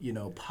be,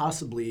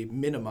 possibly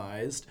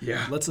minimized.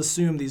 Yeah. Let's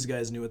assume these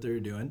guys knew what they were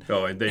doing.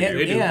 Oh, they do.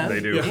 And, They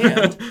do.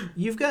 And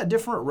you've got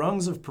different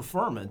rungs of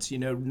performance.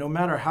 No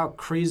matter how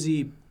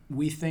crazy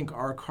we think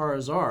our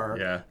cars are,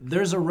 Yeah.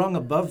 there's a rung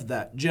above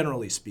that,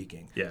 generally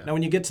speaking. Yeah. Now,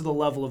 when you get to the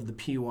level of the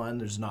P1,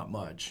 there's not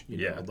much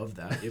Yeah. above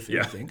that, if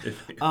Yeah. anything.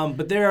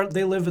 But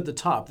they live at the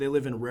top. They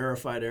live in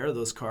rarefied air.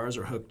 Those cars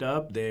are hooked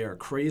up. They are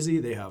crazy.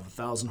 They have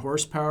 1,000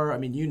 horsepower. I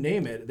mean, you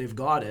name it, they've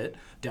got it.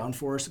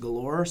 Downforce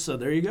galore. So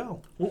there you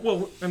go.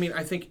 Well, I mean,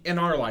 I think in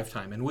our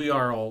lifetime, and we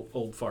are all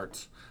old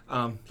farts.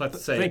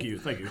 Let's say. Thank you.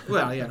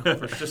 Well, yeah, no,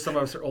 just some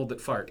of us are old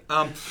that fart.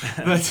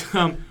 But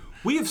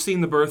we have seen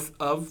the birth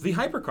of the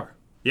hypercar.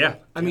 Yeah.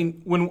 I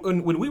mean, when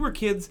we were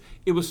kids,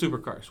 it was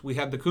supercars. We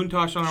had the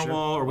Countach on our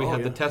wall, or we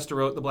had the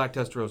Testarossa, the black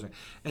Testarossa,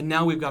 and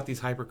now we've got these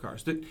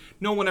hypercars that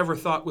no one ever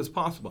thought was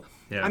possible.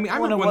 Yeah. I mean, I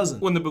Well, remember it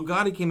wasn't. when the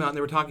Bugatti came out, and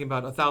they were talking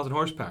about 1,000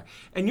 horsepower,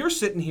 and you're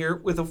sitting here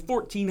with a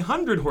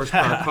 1,400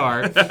 horsepower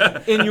car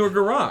in your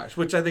garage,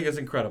 which I think is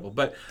incredible.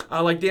 But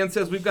like Dan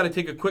says, we've got to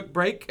take a quick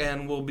break,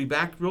 and we'll be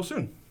back real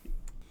soon.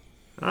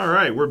 All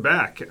right, we're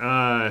back.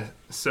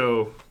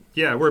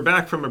 Yeah, we're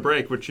back from a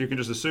break, which you can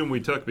just assume we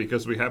took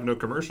because we have no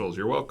commercials.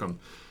 You're welcome.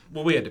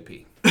 Well, we had to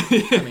pee.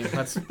 I mean,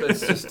 that's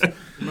just.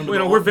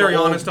 We're very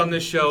honest on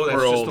this show. That's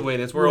We're just old. the way it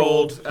is. We're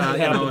old,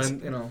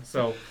 happens.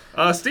 so.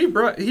 Steve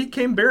he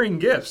came bearing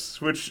gifts,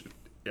 which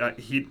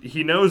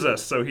he knows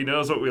us, so he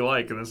knows what we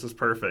like, and this is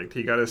perfect.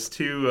 He got us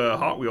 2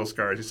 Hot Wheels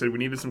cars. He said we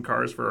needed some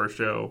cars for our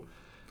show.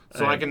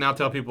 So I can now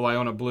tell people I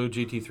own a blue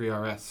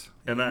GT3 RS.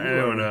 And I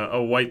own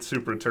a white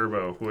Supra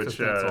Turbo, which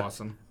That's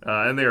awesome.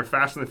 And they are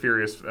Fast and the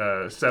Furious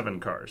 7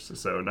 cars.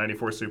 So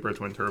 94 Supra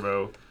twin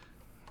turbo.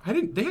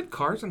 They had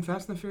cars in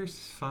Fast and the Furious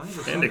 5 or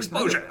something?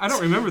 explosions. I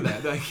don't remember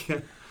that.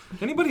 Like,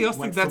 anybody else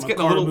Went think that's from a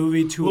getting a car little,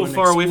 movie to little an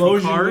far away from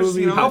explosion cars?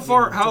 movie. You know?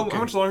 How okay.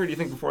 much longer do you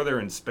think before they're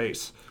in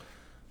space?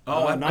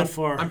 Not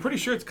far. I'm pretty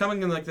sure it's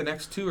coming in like the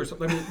next 2 or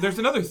something. I mean, there's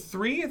another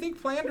 3, I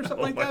think, planned or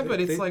something like that.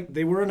 But it's like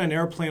they were in an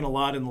airplane a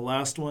lot in the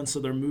last one, so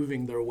they're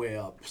moving their way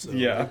up. So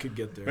they could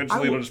get there.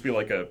 Eventually it'll just be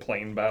like a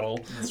plane battle.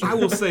 I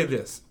will say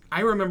this.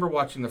 I remember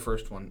watching the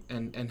first one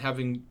and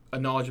having a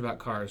knowledge about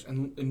cars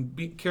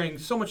and caring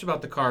so much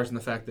about the cars and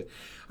the fact that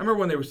I remember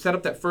when they were set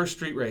up that first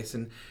street race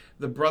and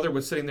the brother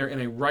was sitting there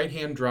in a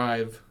right-hand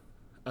drive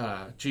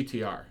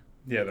GTR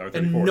Yeah, the R34.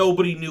 and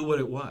nobody knew what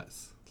it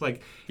was.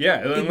 Like Yeah,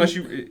 unless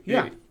you...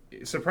 yeah.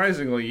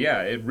 surprisingly,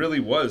 yeah, it really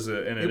was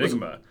an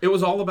enigma. It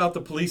was all about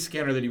the police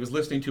scanner that he was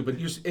listening to. But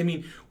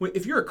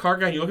if you're a car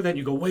guy and you look at that and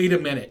you go, wait a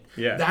minute.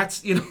 Yeah.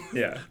 That's,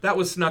 Yeah. that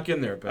was snuck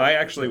in there. But I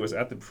actually was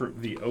at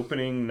the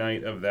opening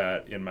night of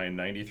that in my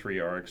 93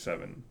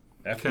 RX-7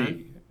 FD.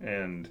 Okay.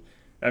 And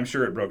I'm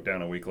sure it broke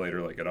down a week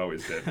later like it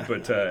always did.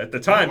 But at the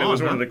time, it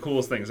was one of the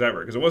coolest things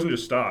ever because it wasn't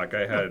just stock.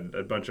 I had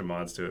a bunch of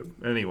mods to it.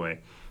 Anyway.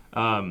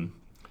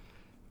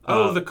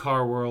 the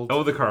car world.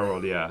 Oh, the car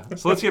world, yeah.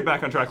 So let's get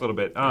back on track a little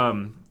bit.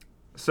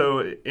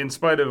 So in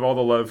spite of all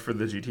the love for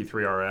the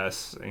GT3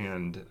 RS,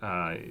 and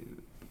I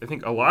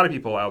think a lot of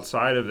people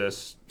outside of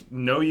this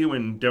know you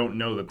and don't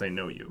know that they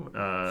know you.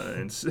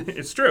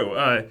 It's true.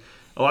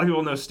 A lot of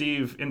people know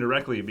Steve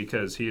indirectly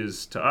because he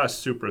is, to us,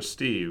 Supra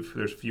Steve.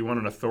 If you want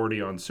an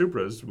authority on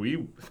Supras,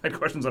 we had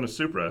questions on a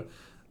Supra.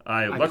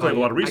 I luckily have a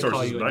lot of resources.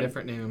 I call you but a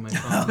different name in my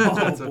phone.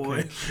 Oh,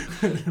 boy.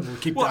 We'll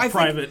keep that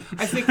private.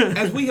 I think,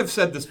 as we have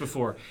said this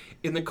before,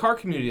 in the car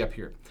community up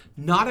here,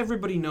 not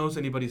everybody knows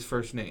anybody's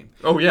first name.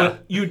 Oh, yeah.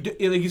 But you sit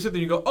there and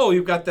you go, oh,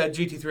 you've got that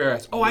GT3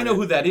 RS. Oh, I know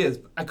who that is.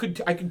 I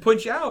could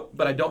point you out,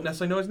 but I don't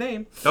necessarily know his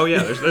name. Oh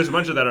yeah, there's a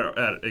bunch of that are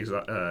at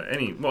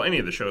any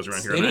of the shows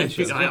around here.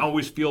 And I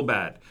always feel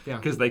bad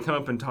because they come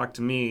up and talk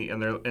to me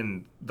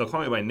and they'll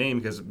call me by name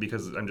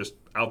because I'm just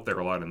out there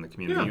a lot in the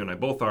community. Yeah. You and I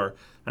both are.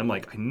 I'm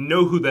like, I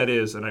know who that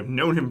is, and I've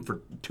known him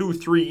for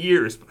 2-3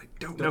 years, but I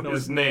don't know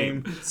his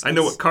name. I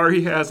know what car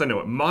he has. I know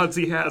what mods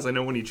he has. I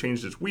know when he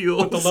changed his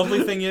wheels. But the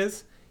lovely thing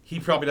is, he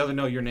probably doesn't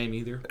know your name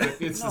either. But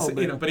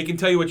he can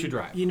tell you what you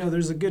drive.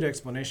 There's a good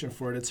explanation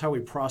for it. It's how we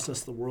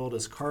process the world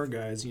as car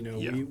guys.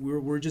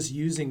 We're just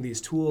using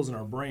these tools in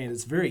our brain.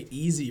 It's very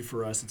easy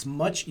for us. It's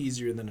much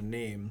easier than a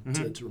name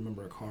to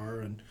remember a car.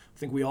 And I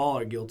think we all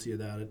are guilty of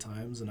that at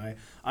times. And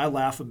I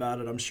laugh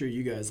about it. I'm sure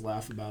you guys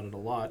laugh about it a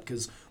lot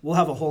because we'll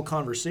have a whole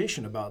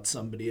conversation about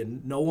somebody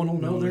and no one will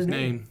know their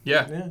name.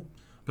 Yeah.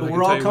 But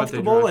we're all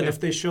comfortable, and if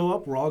they show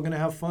up, we're all going to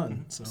have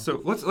fun.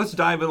 So let's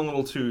dive in a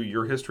little to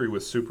your history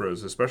with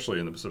Supras, especially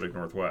in the Pacific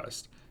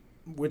Northwest.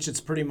 Which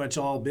it's pretty much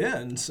all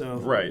been, so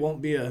it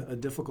won't be a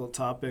difficult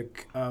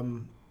topic.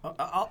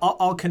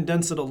 I'll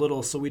condense it a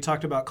little. So we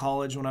talked about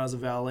college when I was a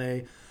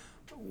valet.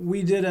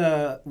 We did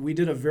a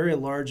very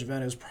large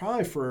event. It was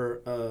probably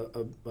for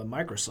a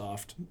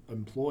Microsoft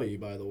employee,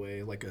 by the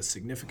way, like a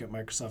significant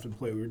Microsoft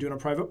employee. We were doing a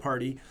private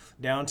party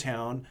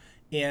downtown.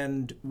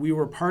 And we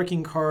were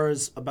parking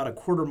cars about a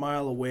quarter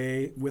mile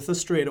away with a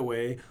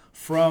straightaway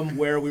from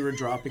where we were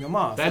dropping them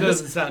off. That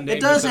doesn't sound dangerous.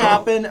 It does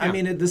happen. Yeah. I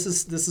mean, this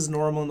is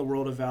normal in the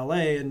world of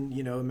valet. And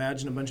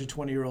imagine a bunch of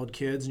 20-year-old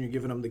kids and you're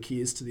giving them the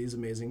keys to these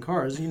amazing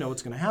cars. You know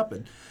what's going to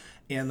happen.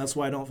 And that's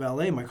why I don't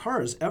valet my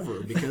cars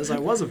ever because I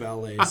was a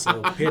valet.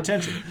 So pay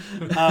attention.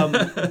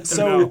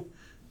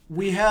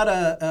 We had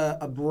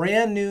a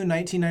brand new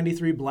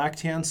 1993 black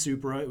tan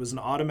Supra. It was an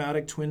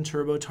automatic twin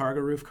turbo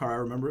Targa roof car. I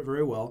remember it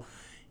very well.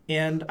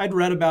 And I'd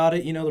read about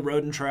it, the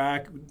Road and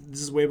Track.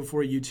 This is way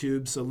before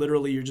YouTube, so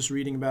literally you're just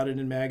reading about it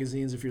in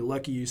magazines. If you're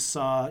lucky, you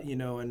saw,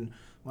 and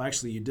well,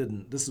 actually you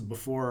didn't. This is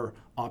before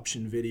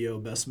Option Video,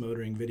 Best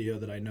Motoring Video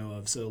that I know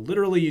of. So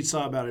literally you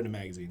saw about it in a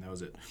magazine. That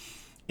was it.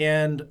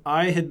 And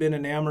I had been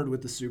enamored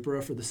with the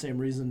Supra for the same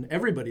reason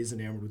everybody's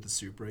enamored with the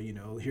Supra.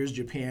 Here's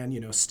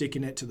Japan,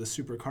 sticking it to the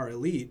supercar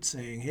elite,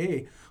 saying,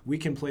 hey, we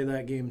can play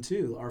that game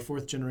too. Our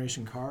fourth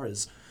generation car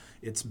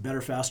it's better,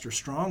 faster,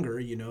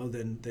 stronger,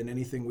 than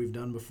anything we've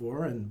done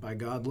before. And by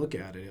God, look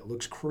at it. It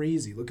looks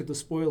crazy. Look at the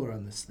spoiler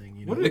on this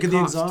thing. Look at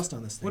the exhaust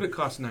on this thing. What did it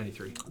cost in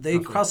 93? They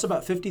cost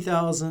about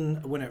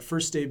 $50,000 when it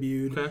first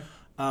debuted. Okay.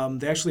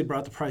 They actually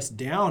brought the price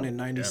down in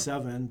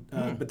 97,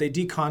 but they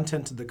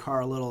decontented the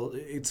car a little.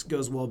 It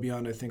goes well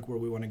beyond, I think, where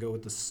we want to go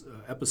with this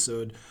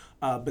episode.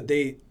 But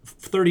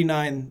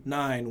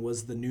 $39,900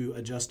 was the new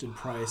adjusted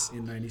price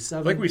in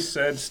 97. Like we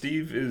said,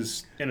 Steve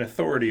is an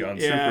authority on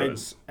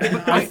Supras.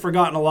 I've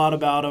forgotten a lot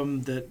about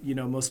them that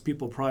most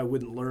people probably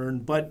wouldn't learn,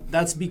 but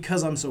that's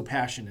because I'm so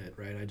passionate,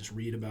 right? I just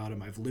read about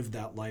them. I've lived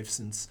that life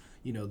since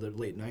the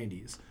late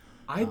 90s.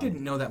 I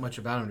didn't know that much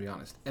about him, to be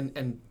honest.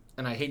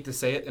 And I hate to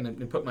say it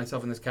and put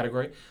myself in this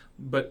category,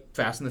 but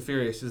Fast and the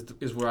Furious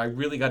is where I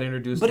really got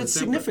introduced to the it's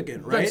Supra.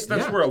 significant, right?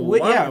 That's where a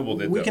lot of people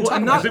did that. Can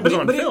talk about it was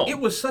on film. It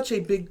was such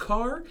a big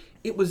car.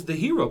 It was the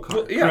hero car.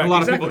 Well, yeah, a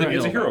lot exactly. of people didn't know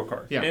It's a hero that.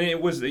 car. Yeah. And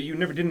it was, you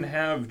never didn't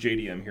have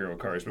JDM hero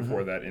cars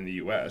before that in the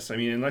U.S. I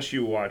mean, unless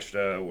you watched,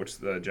 what's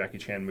the Jackie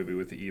Chan movie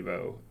with the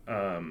Evo?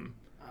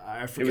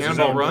 I forget.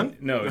 Cannonball Run?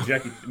 No,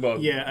 Jackie. Well,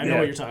 yeah, I know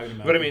what you're talking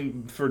about. But I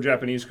mean, for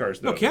Japanese cars,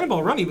 though. No,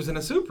 Cannonball Run. He was in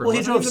a Supra. Well,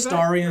 he drove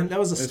Starion. That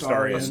was a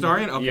Starion.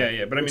 Starion. Okay.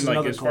 Yeah. But I mean,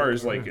 like as far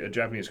as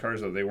Japanese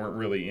cars, though, they weren't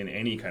really in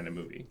any kind of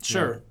movie.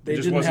 Sure, they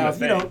just didn't wasn't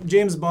have. a thing.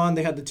 James Bond.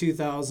 They had the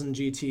 2000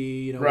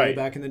 GT. Way Right.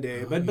 back in the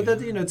day. But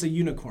that it's a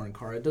unicorn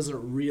car. It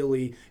doesn't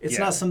really. It's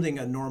not something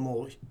a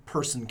normal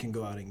person can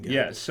go out and get.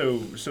 Yeah. So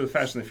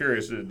Fast and the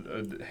Furious,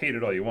 hate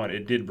it all you want,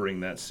 it did bring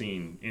that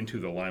scene into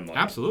the limelight.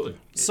 Absolutely.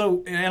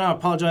 So, and I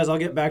apologize. I'll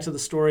get back to the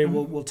story.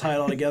 We'll tie it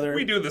all together.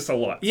 We do this a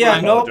lot. Yeah, I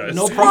apologize.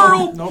 no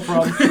problem. No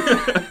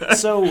problem.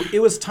 So it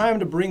was time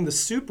to bring the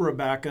Supra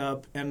back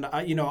up, and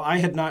I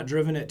had not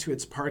driven it to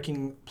its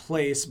parking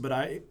place, but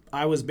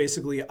I was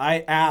basically, I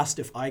asked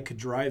if I could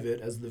drive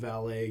it as the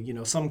valet.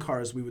 Some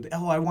cars we would,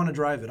 I want to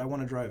drive it.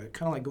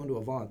 Kind of like going to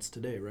Avance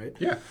today, right?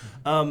 Yeah.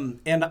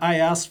 And I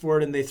asked for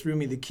it, and they threw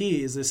me the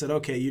keys. They said,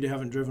 okay, you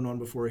haven't driven one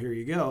before, here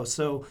you go.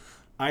 So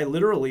I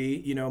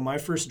literally, my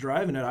first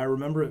drive in it, I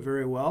remember it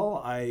very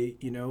well.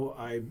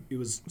 It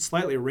was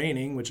slightly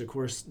raining, which of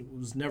course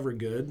was never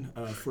good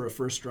for a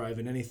first drive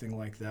in anything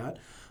like that.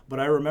 But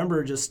I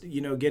remember just,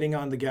 getting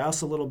on the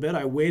gas a little bit.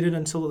 I waited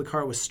until the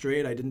car was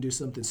straight. I didn't do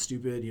something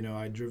stupid.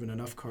 I'd driven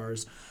enough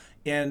cars.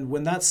 And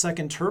when that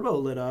second turbo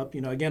lit up,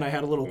 again, I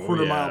had a little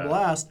quarter-mile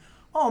blast.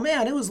 Oh,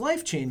 man, it was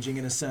life-changing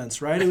in a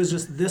sense, right? It was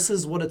just, this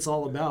is what it's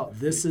all about.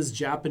 This is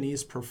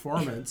Japanese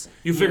performance.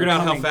 You figured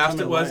out how fast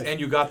it was, and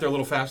you got there a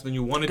little faster than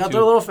you wanted to. Got there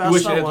a little faster you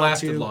wish than it I had wanted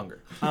lasted to.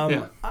 longer.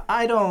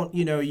 I don't,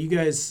 you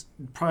guys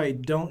probably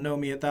don't know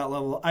me at that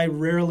level. I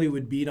rarely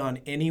would beat on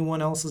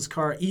anyone else's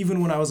car, even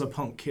when I was a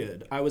punk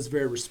kid. I was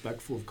very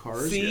respectful of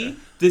cars. See?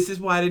 This is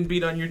why I didn't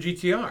beat on your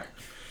GTR.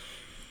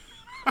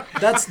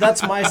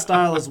 That's my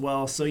style as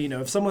well. So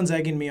if someone's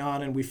egging me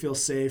on and we feel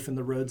safe and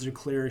the roads are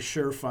clear,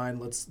 sure, fine,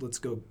 let's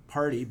go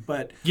party.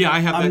 But yeah,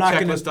 I have I'm that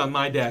checklist on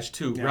my dash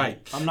too. Yeah,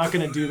 right. I'm not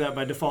going to do that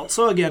by default.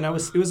 So again, it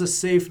was a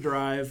safe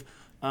drive,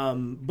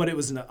 but it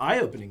was an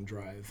eye-opening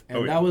drive,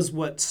 and that was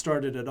what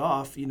started it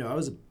off. I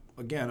was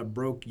a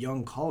broke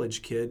young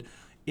college kid.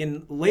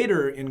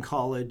 Later in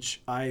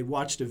college, I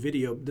watched a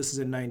video. This is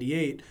in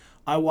 '98.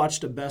 I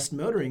watched a best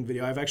motoring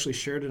video. I've actually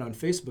shared it on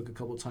Facebook a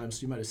couple times,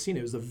 so you might have seen it.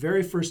 It was the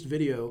very first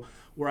video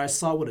where I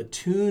saw what a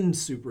tuned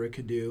Supra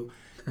could do,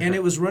 and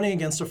it was running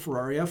against a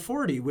Ferrari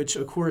F40, which,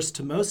 of course,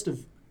 to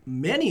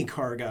many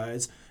car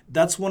guys,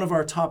 that's one of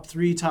our top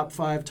 3, top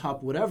 5,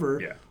 top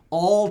whatever,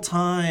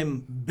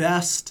 all-time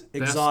best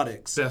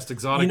exotics. Best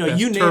exotic, you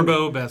best name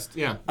turbo, it. best,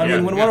 yeah. I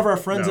mean, when one of our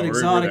friends at we're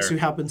Exotics there. who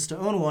happens to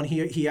own one,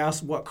 he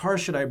asked, what car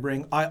should I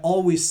bring? I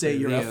always say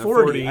your The F40.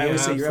 F40, I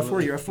always say your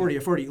absolutely. F40, your F40,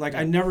 your F40. Like,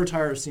 I never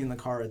tire of seeing the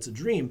car. It's a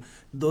dream.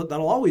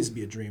 That'll always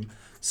be a dream.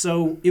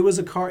 So it was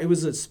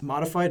a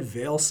modified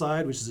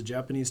Veilside, which is a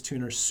Japanese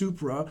tuner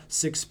Supra,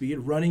 6-speed,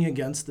 running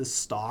against this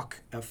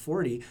stock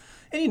F40.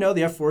 And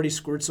the F40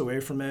 squirts away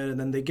from it, and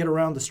then they get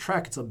around this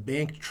track. It's a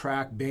banked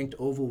track, banked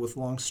oval with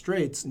long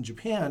straights in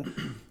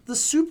Japan. The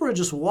Supra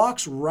just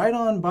walks right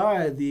on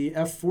by the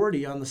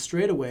F40 on the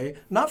straightaway,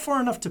 not far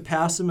enough to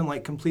pass him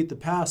and complete the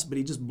pass, but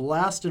he just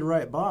blasted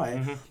right by.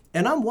 Mm-hmm.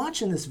 And I'm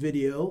watching this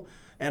video,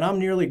 and I'm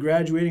nearly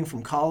graduating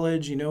from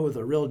college, with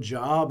a real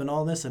job and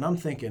all this, and I'm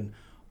thinking,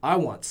 I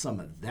want some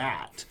of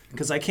that,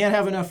 because I can't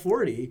have an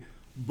F40.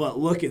 But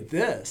look at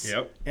this.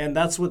 Yep. And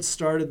that's what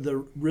started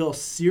the real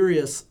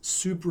serious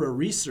Supra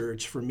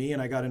research for me,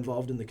 and I got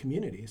involved in the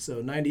community. So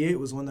 98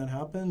 was when that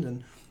happened,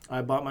 and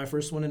I bought my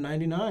first one in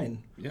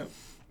 99. Yep.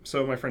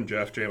 So my friend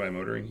Jeff, JMI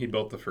Motoring, he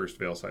built the first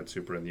Veilside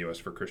Supra in the U.S.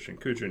 for Christian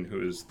Kujin,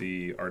 who is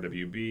the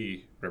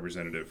RWB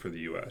representative for the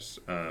U.S.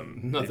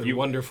 Another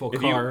wonderful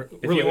car.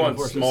 If you want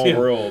small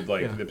world,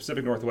 the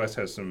Pacific Northwest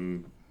has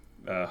some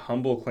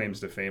humble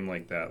claims to fame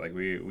like that. Like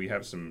we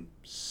have some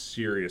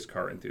serious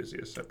car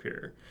enthusiasts up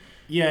here.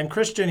 Yeah, and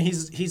Christian,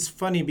 he's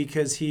funny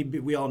because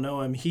we all know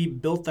him. He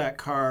built that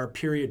car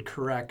period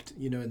correct,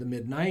 in the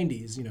mid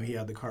 '90s. He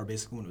had the car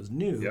basically when it was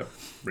new. Yep,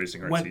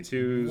 racing hard Went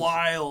C2s.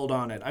 Wild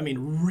on it. I mean,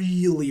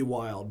 really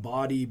wild.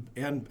 Body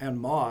and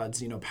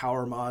mods,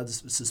 power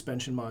mods,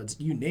 suspension mods,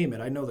 you name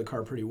it. I know the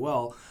car pretty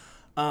well.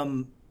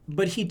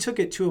 But he took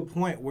it to a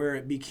point where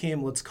it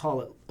became, let's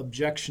call it,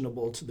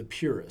 objectionable to the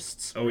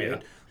purists. Oh, right? yeah.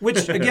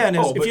 Which, again,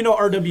 is, if you know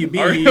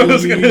RWB, you know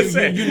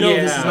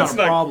this is not a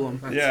problem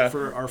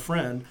for our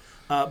friend.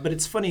 But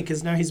it's funny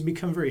because now he's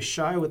become very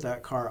shy with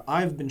that car.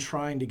 I've been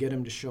trying to get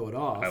him to show it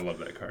off. I love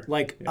that car.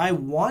 I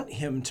want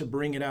him to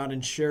bring it out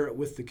and share it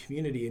with the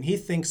community. And he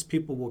thinks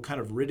people will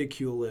kind of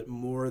ridicule it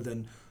more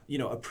than,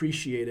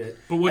 appreciate it.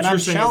 But what you're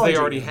saying is they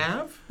already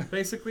have,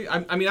 basically?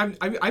 I've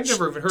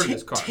never even heard of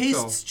this car.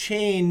 Tastes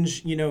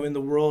change, in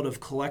the world of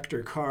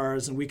collector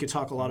cars. And we could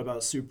talk a lot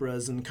about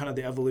Supras and kind of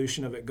the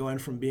evolution of it going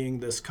from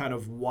being this kind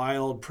of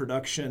wild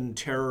production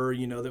terror,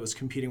 that was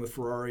competing with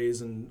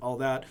Ferraris and all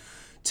that,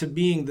 to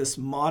being this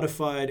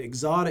modified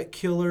exotic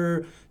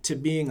killer, to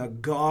being a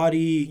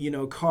gaudy,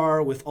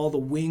 car with all the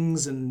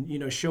wings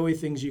and, showy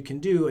things you can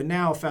do. And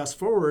now, fast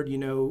forward,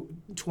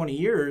 20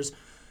 years,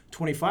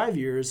 25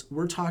 years,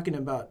 we're talking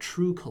about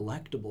true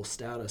collectible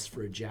status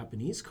for a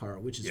Japanese car,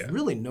 which is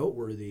really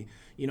noteworthy.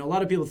 A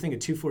lot of people think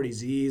of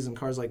 240Zs and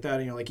cars like that,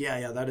 and you're like,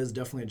 yeah, that is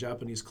definitely a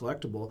Japanese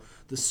collectible.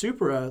 The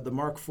Supra, the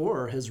Mark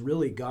IV, has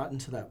really gotten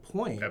to that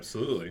point.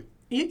 Absolutely.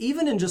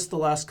 Even in just the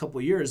last couple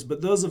of years,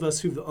 but those of us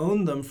who've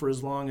owned them for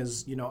as long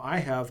as I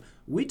have,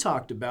 we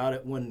talked about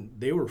it when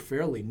they were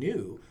fairly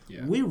new.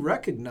 Yeah. We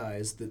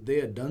recognized that they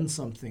had done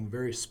something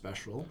very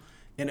special,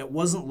 and it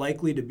wasn't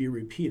likely to be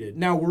repeated.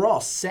 Now, we're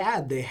all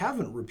sad they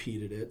haven't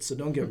repeated it, so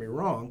don't get me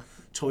wrong.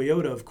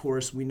 Toyota, of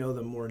course, we know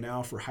them more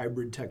now for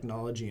hybrid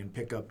technology and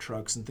pickup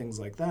trucks and things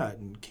like that,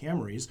 and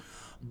Camrys.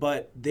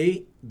 but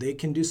they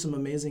can do some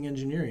amazing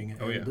engineering.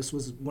 Oh, yeah. This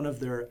was one of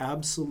their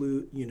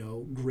absolute,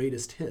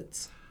 greatest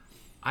hits.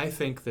 I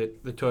think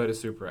that the Toyota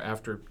Supra,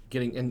 after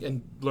getting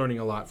and learning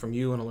a lot from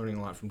you and learning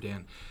a lot from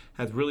Dan,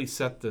 has really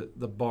set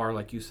the bar,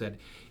 like you said.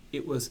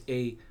 It was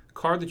a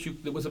car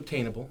that was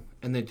obtainable,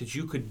 and that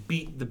you could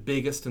beat the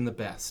biggest and the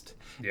best.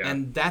 Yeah.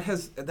 And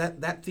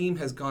that theme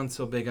has gone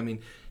so big. I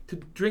mean, to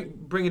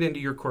bring it into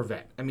your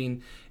Corvette. I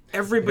mean,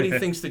 everybody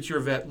thinks that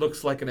your Vette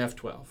looks like an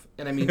F12,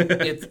 and I mean,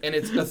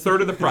 it's a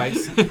third of the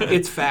price.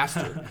 It's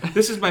faster.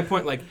 This is my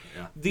point. Like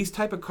these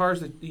type of cars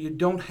that you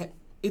don't have.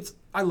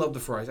 I love the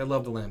Ferraris, I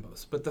love the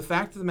Lambos, but the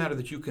fact of the matter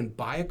that you can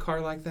buy a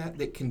car like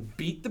that can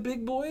beat the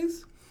big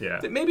boys,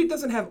 that maybe it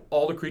doesn't have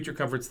all the creature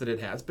comforts that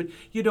it has, but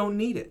you don't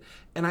need it.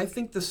 And I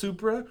think the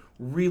Supra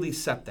really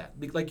set that.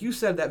 Like you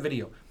said, that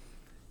video,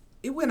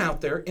 it went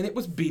out there and it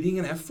was beating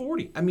an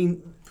F40. I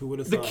mean, who would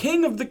have the thought?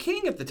 king of the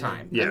king at the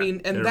time. Yeah, I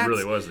mean, and it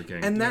really was the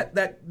king. And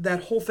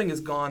that whole thing has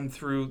gone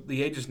through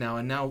the ages now,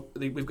 and now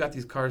we've got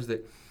these cars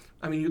that.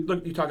 I mean,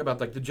 you talk about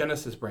like the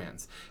Genesis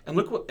brands, and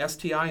look what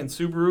STI and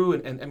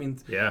Subaru, and I mean,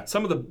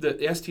 some of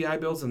the STI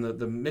builds and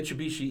the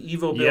Mitsubishi Evo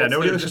builds. Yeah,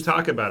 nobody wants to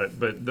talk about it,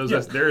 but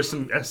there are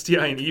some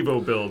STI and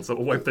Evo builds that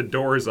will wipe the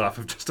doors off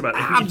of just about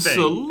anything.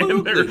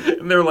 Absolutely.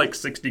 And they're like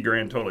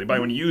 $60,000 total. You buy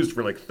one used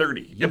for like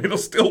 $30,000, and it'll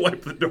still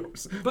wipe the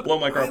doors. But blow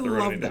my car off the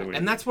road. I love that,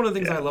 and that's one of the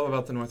things I love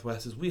about the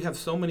Northwest is we have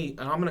so many,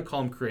 and I'm going to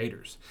call them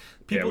creators,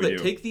 people that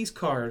take these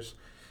cars,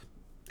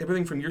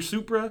 everything from your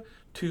Supra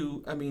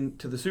to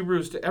the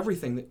Subarus to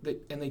everything,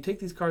 and they take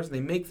these cars and they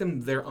make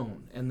them their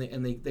own, and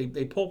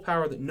they pull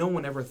power that no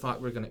one ever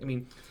thought we're gonna. I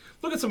mean,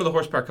 look at some of the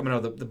horsepower coming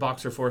out of the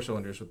Boxer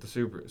 4-cylinders with the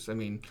Subarus. I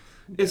mean,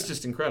 it's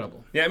just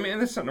incredible. Yeah, I mean,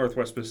 and that's not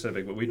Northwest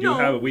specific, but we do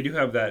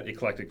have that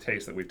eclectic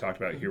taste that we've talked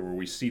about here, where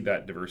we see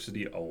that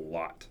diversity a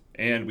lot,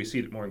 and we see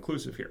it more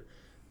inclusive here.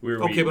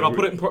 But I'll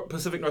put it in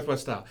Pacific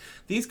Northwest style.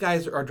 These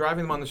guys are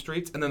driving them on the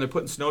streets, and then they're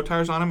putting snow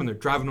tires on them, and they're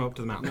driving them up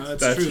to the mountains. No,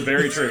 that's true.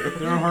 Very true.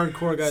 There are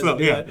hardcore guys that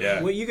do that.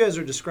 Yeah. What you guys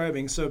are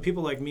describing, so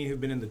people like me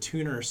who've been in the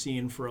tuner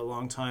scene for a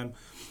long time,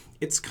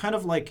 it's kind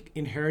of like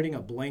inheriting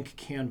a blank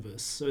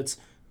canvas. So it's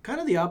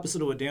kind of the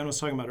opposite of what Dan was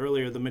talking about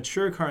earlier. The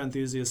mature car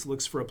enthusiast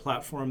looks for a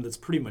platform that's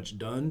pretty much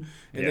done,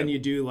 and then you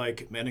do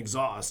like an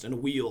exhaust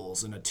and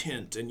wheels and a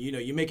tint, and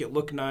you make it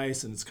look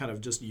nice, and it's kind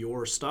of just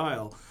your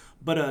style.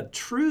 But a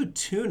true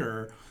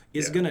tuner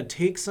is going to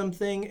take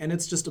something, and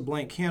it's just a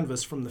blank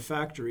canvas from the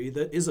factory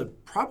that is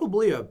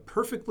probably a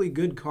perfectly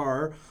good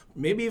car,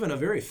 maybe even a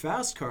very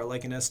fast car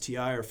like an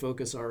STI or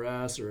Focus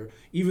RS or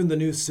even the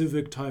new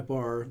Civic Type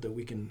R that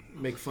we can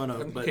make fun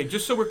of. But okay,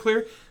 just so we're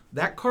clear,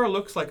 that car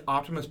looks like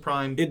Optimus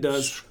Prime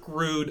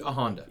screwed a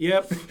Honda.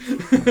 Yep.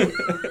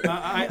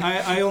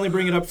 I only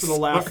bring it up for the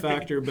laugh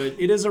factor, but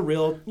it is a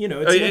real,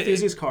 it's an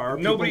enthusiast car.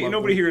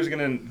 Nobody here is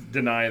going to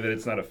deny that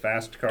it's not a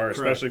fast car,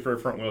 especially for a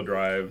front-wheel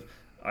drive.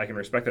 I can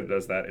respect that it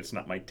does that. It's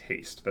not my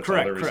taste. That's all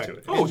there is to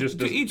it. Oh, just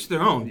to each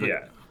their own. But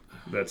yeah,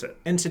 that's it.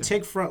 And to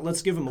take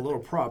let's give them a little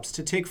props.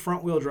 To take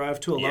front-wheel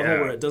drive to a level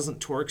where it doesn't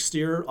torque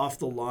steer off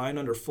the line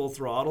under full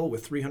throttle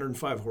with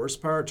 305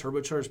 horsepower,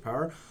 turbocharged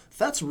power,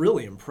 that's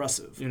really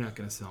impressive. You're not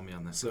going to sell me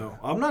on that. So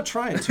I'm not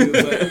trying to,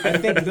 but I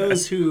think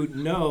those who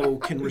know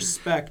can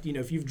respect,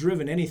 if you've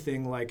driven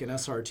anything like an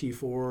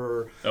SRT4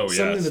 or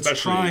something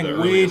that's trying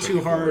way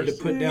too hard to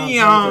put down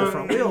powerful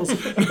front wheels,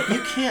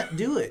 you can't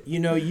do it.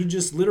 You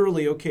just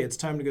literally, okay, it's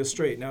time to go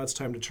straight. Now it's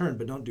time to turn,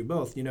 but don't do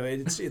both.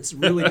 It's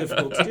really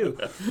difficult to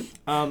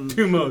do.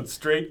 Two modes,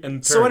 straight and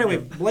turn. So anyway,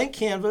 blank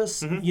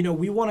canvas,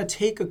 we want to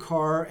take a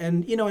car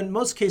and, in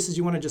most cases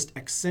you want to just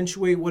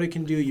accentuate what it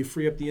can do. You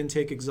free up the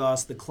intake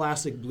exhaust, the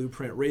classic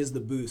blueprint, raise the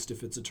boost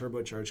if it's a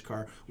turbocharged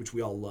car, which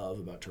we all love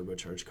about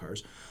turbocharged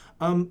cars.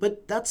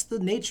 But that's the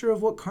nature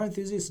of what car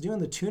enthusiasts do in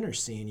the tuner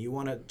scene. You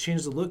want to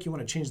change the look, you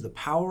want to change the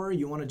power,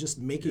 you want to just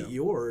make it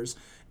yours.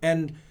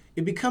 And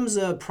it becomes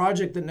a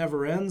project that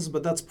never ends,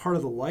 but that's part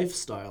of the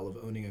lifestyle of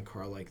owning a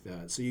car like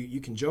that. So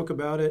you can joke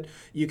about it,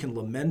 you can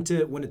lament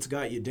it when it's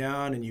got you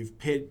down and you've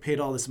paid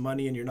all this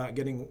money and you're not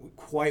getting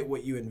quite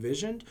what you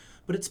envisioned,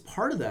 but it's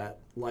part of that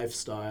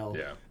lifestyle.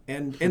 Yeah.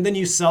 And then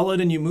you sell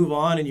it and you move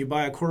on and you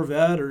buy a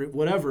Corvette or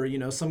whatever.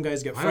 Some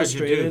guys get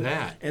frustrated Why would you do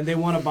that? And they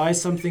want to buy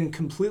something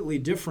completely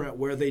different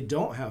where they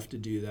don't have to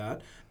do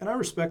that. And I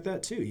respect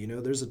that too.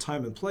 There's a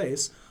time and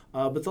place.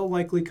 But they'll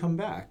likely come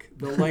back.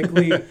 They'll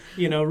likely,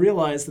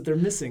 realize that they're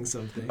missing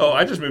something. Oh,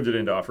 I just moved it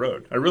into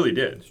off-road. I really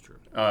did. That's true.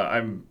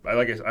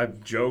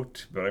 I've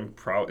joked, but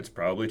it's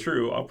probably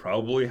true. I'll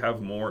probably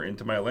have more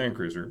into my Land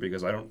Cruiser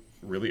because I don't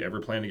really ever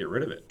plan to get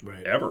rid of it.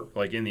 Right. Ever.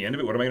 Like in the end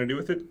of it, what am I going to do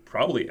with it?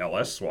 Probably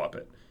LS swap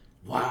it.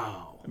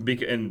 Wow.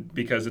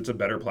 Because it's a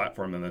better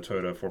platform than the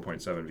Toyota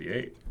 4.7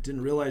 V8.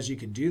 Didn't realize you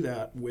could do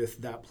that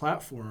with that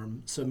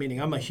platform. So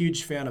meaning I'm a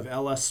huge fan of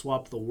LS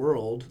Swap the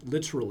World.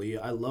 Literally,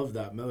 I love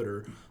that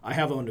motor. I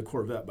have owned a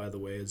Corvette, by the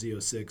way, a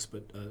Z06,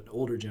 but an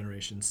older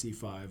generation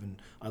C5.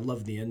 And I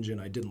loved the engine.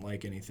 I didn't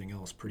like anything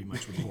else pretty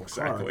much with the whole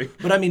Exactly. car.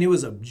 But it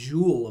was a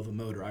jewel of a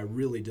motor. I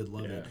really did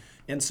love it.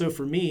 And so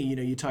for me,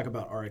 you talk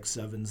about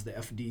RX-7s, the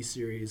FD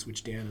series,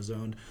 which Dan has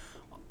owned.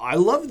 I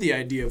love the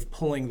idea of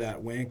pulling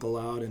that Wankel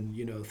out and,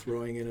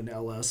 throwing in an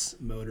LS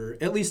motor,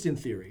 at least in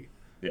theory.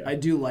 Yeah. I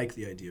do like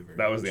the idea very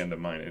much. That was the end of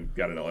mine. It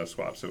got an LS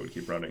swap, so it would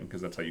keep running,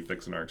 because that's how you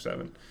fix an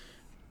RX-7.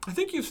 I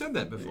think you've said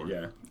that before.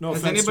 Yeah. No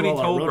Has offense to anybody all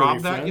our told rotary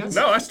Rob that friends.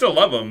 yet? No, I still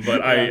love them, but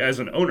as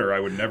an owner, I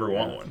would never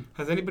want one.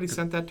 Has anybody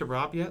sent that to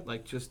Rob yet?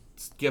 Like, just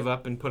give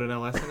up and put an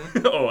LS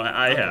in it? Oh,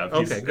 I have.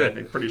 Okay, good.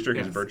 I'm pretty sure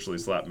he's Yes. virtually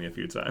slapped me a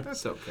few times.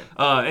 That's okay.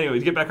 Anyway,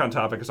 to get back on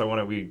topic, because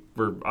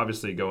we're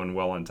obviously going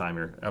well on time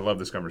here. I love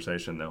this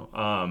conversation, though.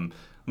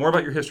 More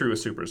about your history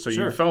with Supras. So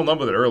Sure. you fell in love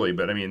with it early,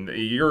 but I mean,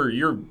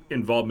 your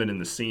involvement in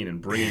the scene and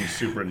bringing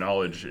Supra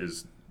knowledge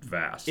is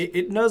vast.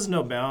 It knows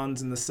no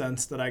bounds in the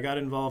sense that I got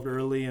involved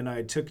early and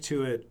I took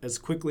to it as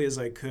quickly as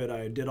I could.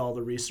 I did all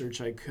the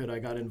research I could. I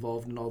got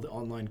involved in all the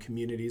online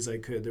communities I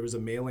could. There was a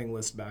mailing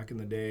list back in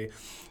the day,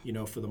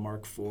 for the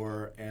Mark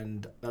IV,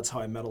 and that's how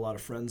I met a lot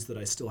of friends that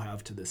I still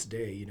have to this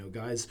day,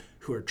 guys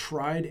who are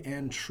tried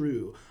and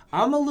true.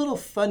 I'm a little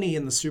funny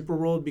in the Supra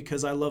world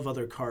because I love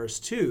other cars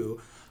too.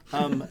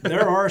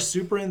 There are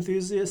Supra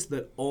enthusiasts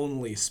that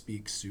only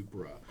speak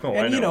Supra. Oh,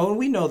 and I know. and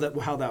we know that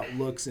how that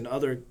looks in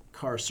other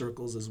car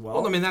circles as well.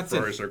 Well, I mean, that's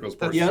Ferrari it. circles,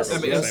 That's- Porsche yes,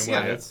 circles, I mean, the yes, same yeah,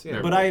 way. it's-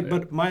 yeah.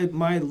 But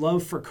my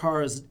love for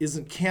cars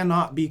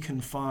cannot be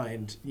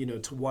confined,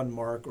 to one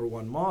mark or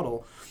one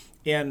model.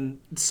 And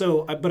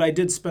so, but I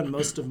did spend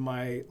most of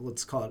my,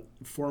 let's call it,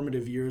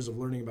 formative years of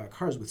learning about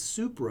cars with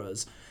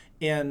Supras.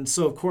 And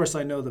so, of course,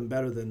 I know them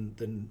better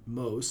than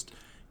most.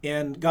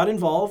 And got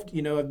involved.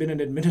 I've been an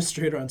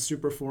administrator on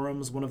Supra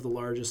Forums, one of the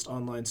largest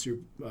online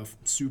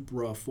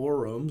Supra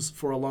forums,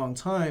 for a long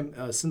time,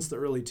 since the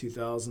early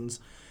 2000s.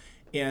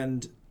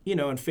 And,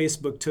 and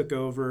Facebook took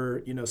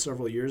over,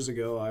 several years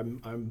ago.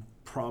 I'm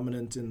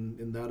prominent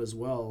in that as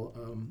well.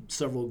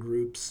 Several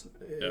groups.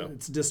 Yeah.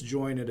 It's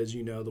disjointed, as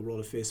you know, the world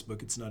of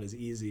Facebook. It's not as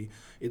easy.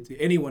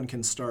 Anyone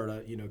can start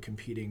a,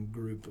 competing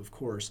group, of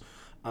course.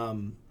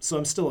 So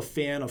I'm still a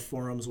fan of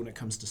forums when it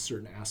comes to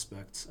certain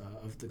aspects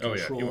of the control. Oh,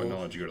 yeah. If you want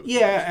knowledge, you go to the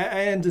Yeah,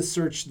 and the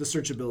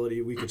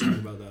searchability. We could talk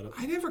about that.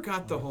 I never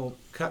got the whole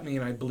cut me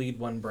and I bleed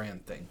one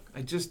brand thing.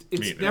 It's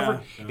neither.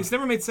 never Yeah. it's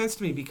never made sense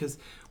to me because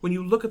when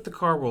you look at the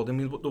car world, I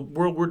mean the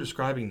world we're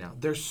describing now,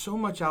 there's so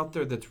much out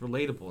there that's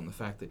relatable in the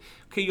fact that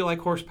you like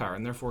horsepower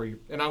and therefore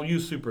and I'll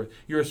use Supra.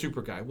 You're a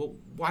Supra guy. Well,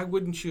 why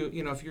wouldn't you?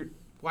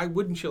 Why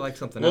wouldn't you like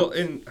something else? Well,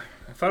 and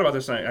I thought about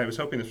this, and I was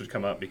hoping this would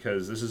come up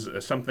because this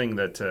is something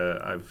that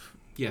I've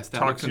yes, that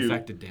talked looks to.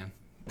 infected, Dan.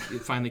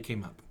 It finally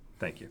came up.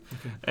 Thank you.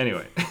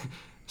 Anyway,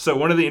 so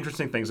one of the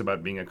interesting things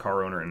about being a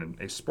car owner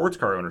and a sports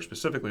car owner,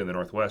 specifically in the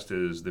Northwest,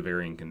 is the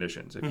varying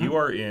conditions. If you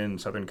are in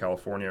Southern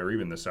California or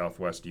even the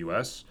Southwest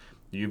U.S.,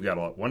 you've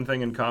got one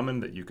thing in common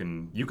that you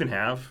can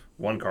have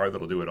one car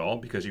that'll do it all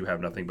because you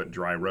have nothing but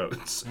dry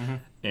roads,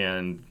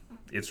 and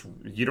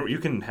you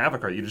can have a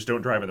car, you just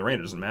don't drive in the rain.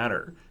 It doesn't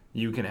matter.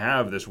 You can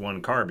have this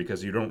one car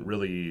because you don't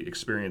really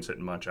experience it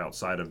much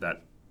outside of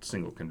that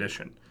single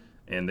condition.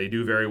 And they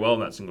do very well in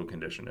that single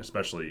condition,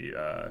 especially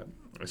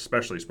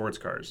sports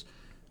cars.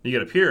 You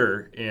get up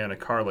here, and a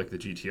car like the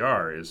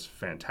GTR is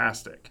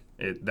fantastic.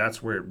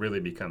 That's where it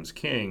really becomes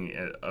king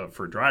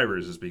for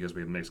drivers, is because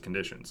we have mixed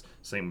conditions.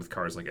 Same with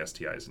cars like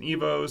STIs and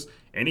Evos.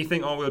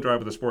 Anything all-wheel drive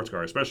with a sports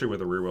car, especially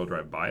with a rear-wheel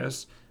drive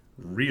bias,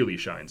 really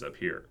shines up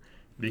here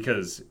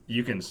because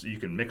you can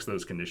mix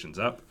those conditions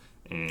up,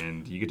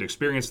 and you get to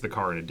experience the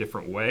car in a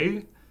different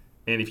way.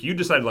 And if you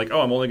decide,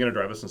 I'm only going to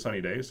drive this on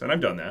sunny days, and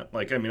I've done that.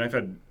 I've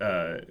had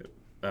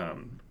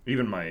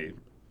even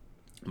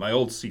my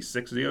old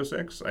C6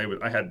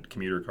 Z06, I had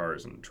commuter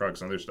cars and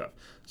trucks and other stuff,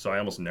 so I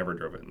almost never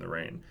drove it in the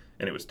rain,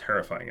 and it was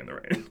terrifying in the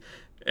rain.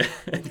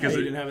 Because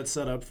you didn't have it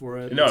set up for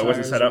it. No, The it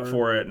wasn't tires set up were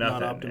for it, not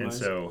nothing. And optimized.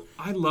 so,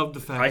 I love the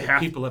fact that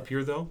people up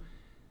here though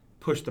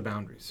push the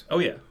boundaries. oh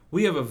yeah.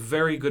 We have a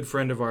very good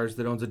friend of ours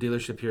that owns a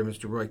dealership here,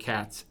 Mr. Roy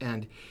Katz,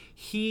 and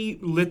he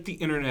lit the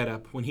internet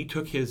up when he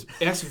took his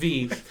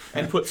SV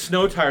and put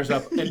snow tires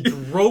up and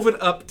drove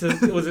it up to,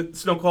 was it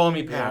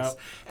Snoqualmie Pass?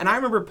 Yeah. And I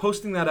remember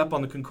posting that up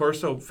on the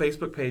Concorso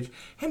Facebook page,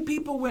 and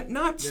people went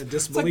nuts. Yeah, It's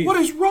disbelief. what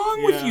is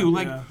wrong with Yeah, you?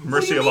 What do you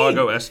mean?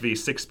 Murcielago SV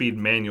 6-speed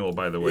manual,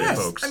 by the way, Yes,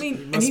 folks. I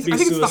mean, must and be I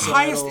think it's the suicidal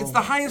highest. It's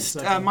the highest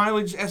second.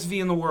 mileage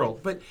SV in the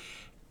world. But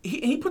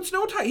he puts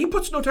snow tires. He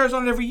puts snow tires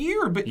on it every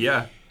year. But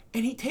Yeah.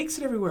 and he takes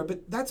it everywhere.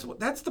 But that's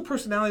the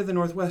personality of the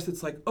Northwest.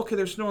 It's like, okay,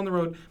 there's snow on the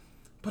road,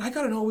 but I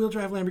got an all-wheel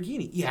drive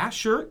Lamborghini. Yeah,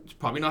 sure, it's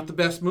probably not the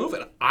best move,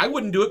 and I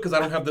wouldn't do it because I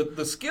don't have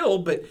the skill.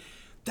 But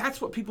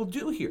that's what people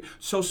do here.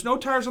 So snow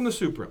tires on the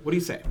Supra. What do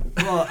you say?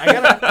 Well, I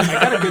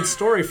got a good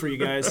story for you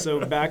guys.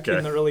 So back Okay.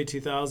 in the early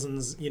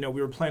 2000s, we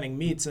were planning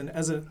meets, and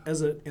as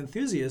an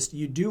enthusiast,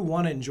 you do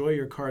want to enjoy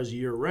your cars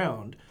year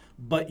round.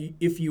 But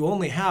if you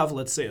only have,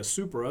 let's say, a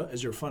Supra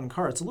as your fun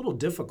car, it's a little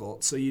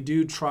difficult. So you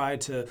do try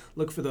to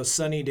look for those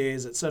sunny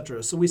days,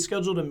 etc. So we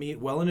scheduled a meet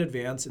well in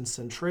advance in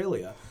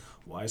Centralia.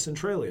 Why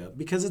Centralia?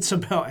 Because it's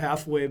about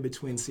halfway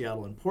between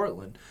Seattle and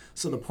Portland.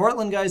 So the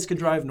Portland guys could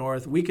drive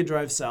north, we could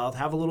drive south,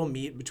 have a little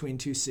meet between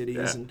two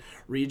cities and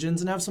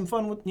regions, and have some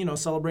fun with,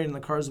 celebrating the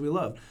cars we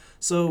love.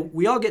 So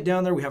we all get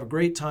down there, we have a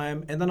great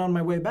time, and then on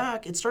my way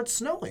back, it starts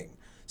snowing.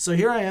 So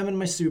here I am in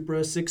my Supra,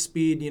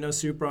 6-speed,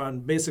 Supra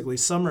on basically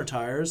summer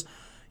tires,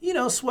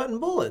 sweating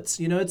bullets.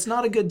 It's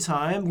not a good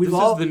time. We've This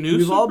all is the new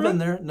we've all Supra? been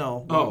there.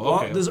 No. Oh,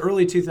 okay. This is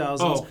early 2000s.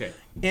 Oh, okay.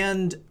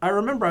 And I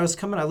remember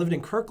I lived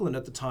in Kirkland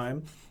at the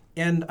time,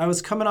 and I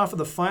was coming off of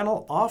the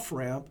final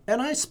off-ramp,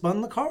 and I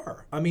spun the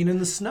car. I mean, in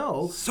the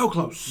snow. So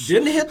close.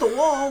 Didn't hit the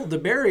wall, the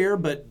barrier,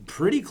 but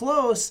pretty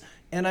close.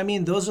 And I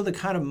mean, those are the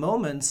kind of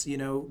moments,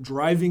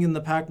 driving in the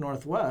Pac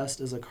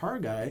Northwest as a car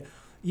guy,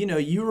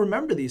 you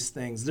remember these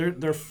things.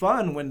 They're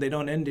fun when they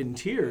don't end in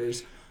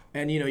tears.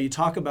 And, you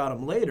talk about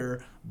them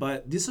later,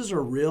 but this is a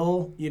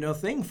real,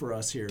 thing for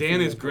us here.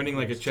 Dan is grinning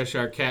like a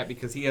Cheshire cat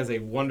because he has a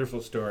wonderful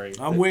story.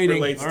 I'm that waiting.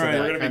 relates All to right. that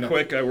We're going to kind be of-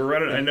 quick. We're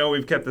running. I know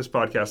we've kept this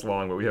podcast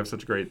long, but we have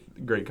such a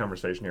great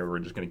conversation here. We're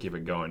just going to keep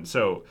it going.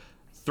 So,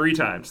 3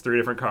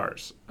 different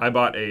cars. I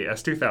bought a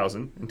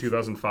S2000 in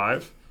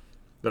 2005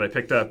 that I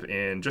picked up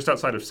in just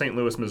outside of St.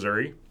 Louis,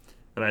 Missouri,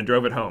 and I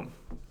drove it home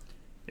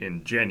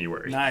in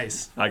January.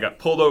 Nice. I got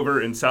pulled over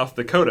in South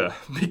Dakota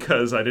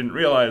because I didn't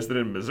realize that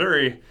in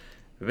Missouri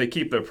they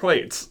keep their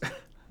plates.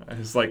 I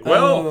was like,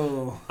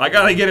 well, I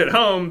got to get it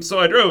home, so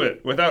I drove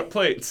it without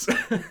plates.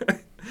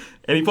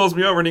 And he pulls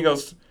me over and he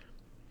goes,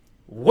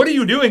 "What are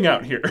you doing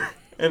out here?"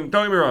 And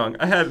don't get me wrong,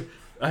 I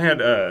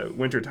had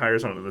winter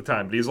tires on it at the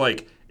time, but he's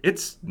like,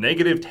 "It's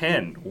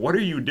 -10. What are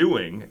you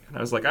doing?" And I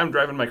was like, "I'm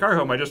driving my car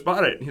home. I just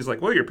bought it." And he's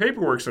like, "Well, your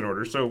paperwork's in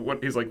order." So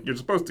what? He's like, "You're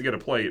supposed to get a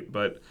plate,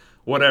 but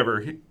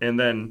whatever." And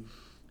then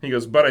he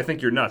goes, "But I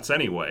think you're nuts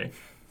anyway."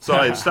 So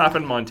I stop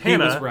in He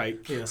Montana. was right.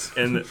 Yes.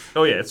 And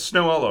it's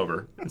snow all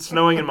over. It's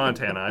snowing in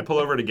Montana. I pull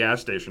over at a gas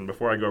station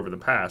before I go over the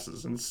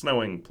passes, and it's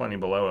snowing plenty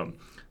below him.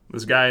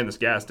 This guy in this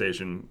gas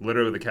station,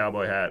 literally with a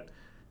cowboy hat,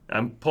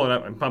 I'm pulling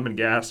up, I'm pumping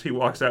gas. He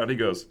walks out, he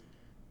goes,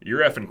 "You're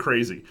effing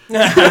crazy."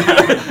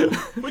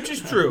 Which is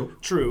true.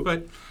 True.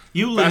 But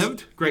you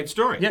lived. Great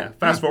story. Yeah,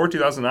 fast forward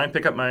 2009,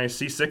 pick up my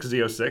C6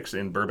 Z06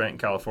 in Burbank,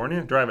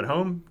 California, drive it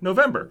home,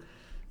 November.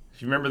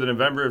 If you remember the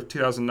November of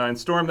 2009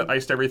 storm that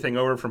iced everything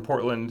over from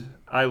Portland,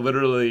 I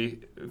literally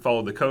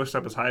followed the coast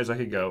up as high as I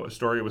could go.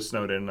 Astoria was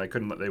snowed in,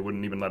 and they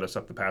wouldn't even let us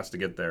up the pass to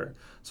get there.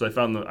 So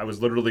I was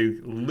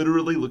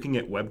literally looking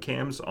at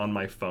webcams on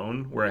my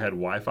phone where I had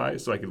Wi-Fi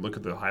so I could look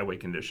at the highway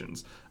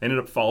conditions. I ended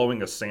up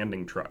following a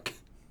sanding truck.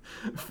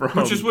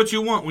 Which is what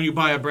you want when you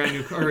buy a brand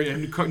new car, or a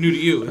new car new to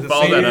you. Is a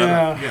Follow that sanding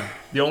up. truck. Yeah.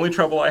 The only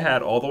trouble I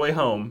had all the way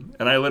home,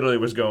 and I literally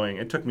was going,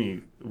 it took me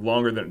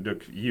longer than it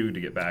took you to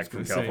get back from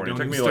gonna say, California. It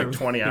don't took me even like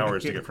start- 20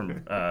 hours to get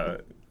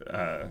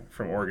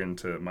from Oregon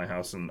to my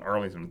house in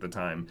Arlington at the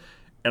time.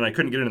 And I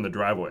couldn't get it in the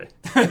driveway.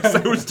 So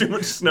there was too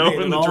much snow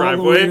Made in it the all the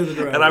driveway, way to the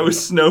and I driveway.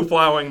 was snow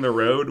plowing the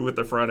road with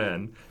the front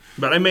end.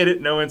 But I made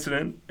it, no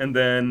incident. And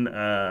then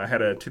I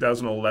had a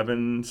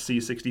 2011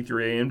 C63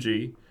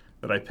 AMG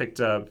that I picked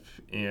up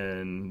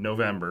in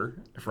November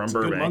from It's a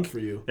Burbank. good month for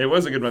you. It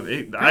was a good month.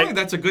 Apparently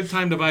that's a good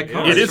time to buy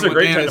cars. It is from a what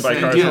great Dan time to is buy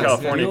saying. cars Yes, in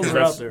California deals because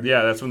are out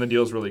there. that's when the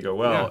deals really go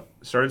well. Yeah.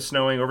 Started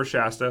snowing over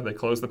Shasta. They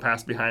closed the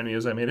pass behind me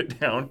as I made it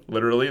down.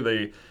 Literally,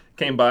 they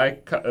came by,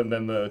 and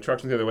then the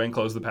trucks went the other way and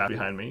closed the pass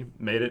behind me.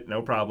 Made it,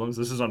 no problems.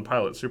 This is on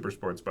Pilot Super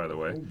Sports, by the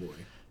way. Oh boy.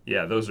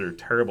 Yeah, those are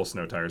terrible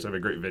snow tires. I have a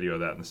great video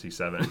of that in the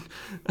C7.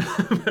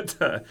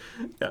 But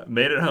yeah,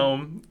 made it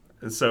home.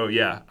 So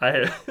yeah,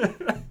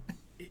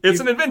 it's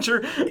an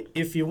adventure.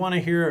 If you want to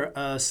hear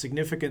a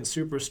significant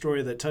Supra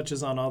story that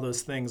touches on all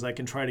those things, I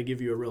can try to give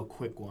you a real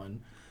quick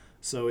one.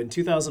 So in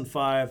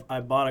 2005,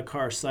 I bought a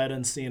car sight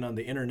unseen on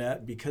the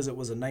internet because it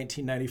was a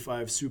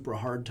 1995 Supra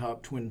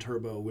hardtop twin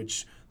turbo,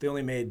 which they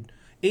only made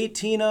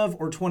 18 of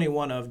or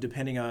 21 of,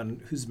 depending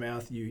on whose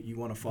math you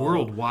want to follow.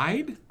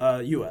 Worldwide?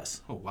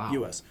 U.S. Oh, wow.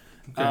 U.S.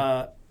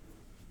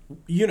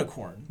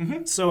 Unicorn.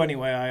 Mm-hmm. So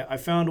anyway, I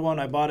found one.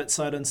 I bought it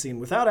sight unseen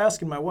without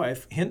asking my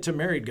wife. Hint to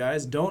married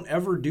guys: don't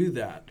ever do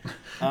that.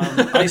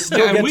 I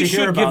still And get we to hear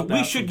should about give that.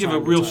 we should from give a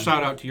time to real time.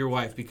 shout out to your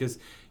wife because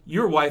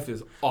your wife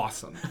is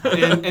awesome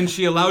and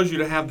she allows you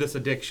to have this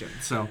addiction.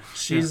 So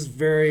She's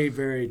very,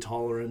 very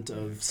tolerant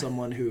of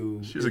someone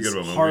who She's a is good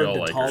woman. We hard all to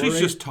like her. tolerate. she's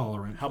just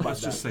tolerant. How about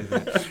Let's just say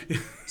that? that.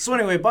 So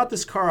anyway, bought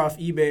this car off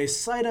eBay,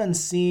 sight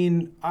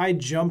unseen. I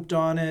jumped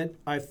on it.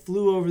 I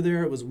flew over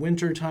there. It was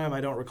winter time.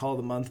 I don't recall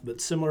the month, but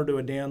similar to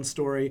a Dan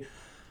story.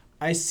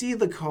 I see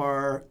the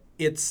car.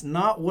 It's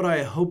not what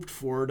I hoped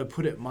for, to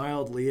put it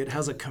mildly. It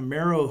has a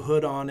Camaro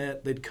hood on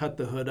it. They'd cut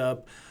the hood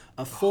up.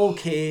 A full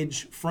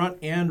cage, front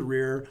and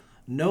rear.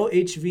 No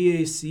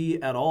HVAC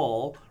at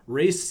all.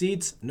 Race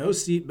seats, no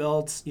seat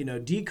belts.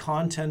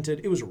 Decontented.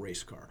 It was a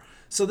race car.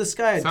 So this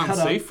guy had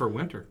Sounds safe for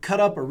winter. cut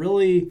up a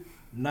really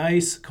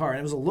nice car, and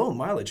it was a low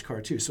mileage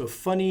car too. So a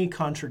funny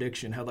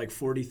contradiction. Had like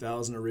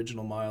 40,000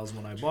 original miles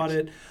when I bought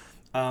it.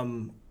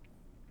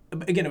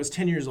 Again, it was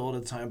 10 years old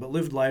at the time, but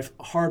lived life,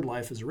 a hard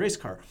life as a race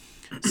car.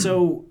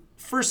 So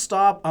first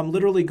stop, I'm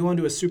literally going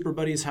to a super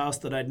buddy's house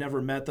that I'd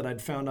never met, that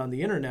I'd found on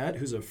the internet,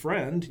 who's a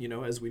friend,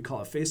 as we'd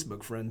call a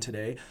Facebook friend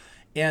today.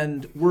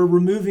 And we're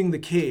removing the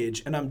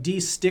cage, and I'm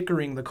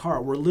de-stickering the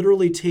car. We're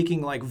literally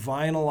taking like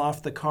vinyl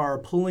off the car,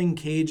 pulling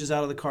cages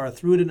out of the car,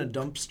 threw it in a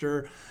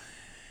dumpster.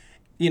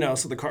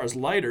 So the car's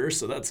lighter,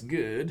 so that's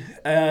good.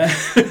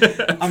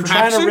 I'm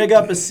trying to rig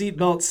up a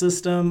seatbelt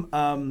system.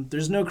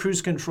 There's no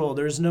cruise control.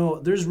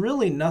 There's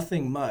really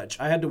nothing much.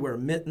 I had to wear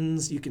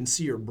mittens. You can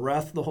see your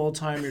breath the whole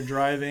time you're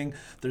driving.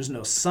 There's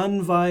no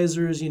sun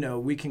visors.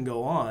 We can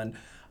go on.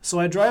 So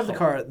I drive the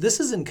car. This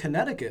is in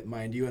Connecticut,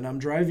 mind you, and I'm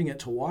driving it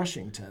to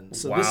Washington.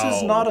 So This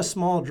is not a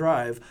small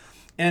drive.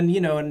 And,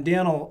 and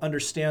Dan will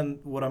understand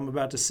what I'm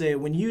about to say.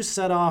 When you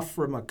set off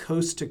from a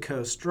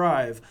coast-to-coast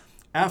drive,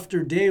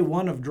 after day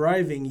one of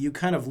driving, you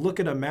kind of look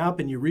at a map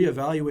and you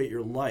reevaluate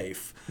your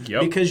life.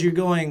 Yep. Because you're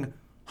going,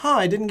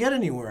 I didn't get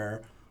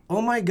anywhere.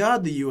 Oh my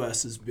God, the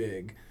U.S. is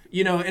big.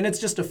 And it's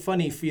just a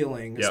funny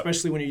feeling,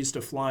 especially when you're used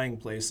to flying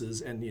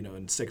places and,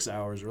 in 6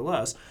 hours or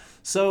less.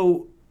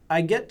 So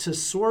I get to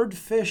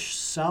Swordfish,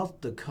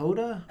 South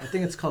Dakota. I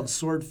think it's called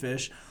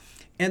Swordfish.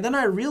 And then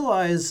I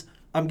realize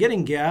I'm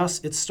getting gas.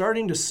 It's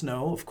starting to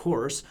snow, of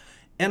course.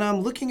 And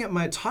I'm looking at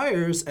my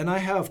tires, and I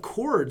have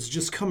cords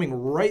just coming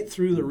right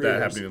through the rears.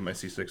 That happened with my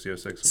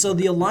C6006. So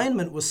the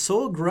alignment was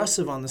so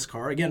aggressive on this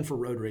car, again for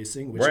road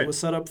racing, which it was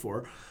set up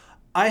for.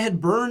 I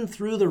had burned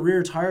through the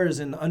rear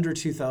tires in under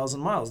 2,000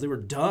 miles. They were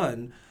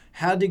done.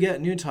 Had to get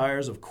new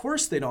tires. Of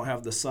course, they don't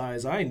have the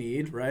size I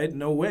need, right?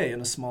 No way in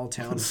a small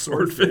town of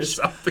Swordfish,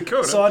 South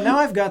Dakota. So now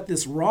I've got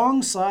this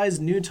wrong size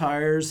new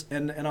tires,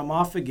 and I'm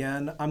off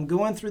again. I'm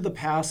going through the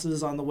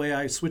passes on the way.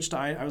 I switched to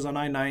I was on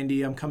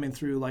I-90. I'm coming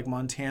through like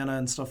Montana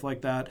and stuff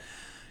like that.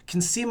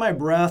 Can see my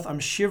breath. I'm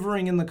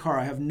shivering in the car.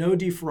 I have no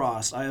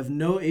defrost. I have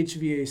no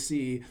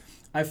HVAC.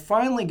 I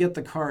finally get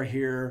the car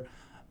here.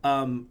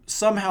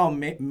 Somehow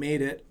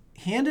made it.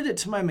 Handed it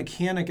to my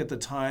mechanic at the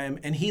time,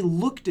 and he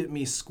looked at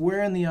me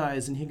square in the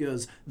eyes, and he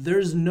goes,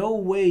 "There's no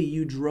way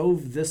you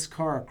drove this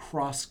car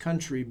cross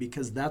country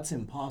because that's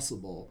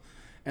impossible."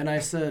 And I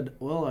said,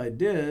 "Well, I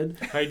did."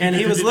 And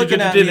he was looking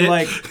at me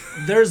like,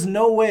 "There's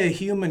no way a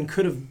human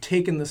could have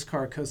taken this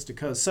car coast to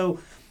coast." So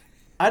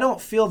I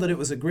don't feel that it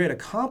was a great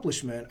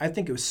accomplishment. I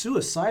think it was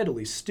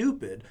suicidally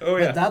stupid. Oh,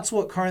 yeah. But that's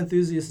what car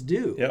enthusiasts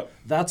do. Yep.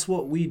 That's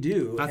what we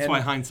do. That's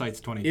why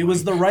hindsight's 20/20. It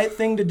was the right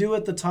thing to do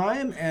at the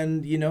time,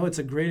 and it's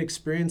a great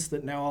experience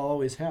that now I'll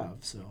always have.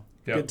 So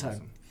good time.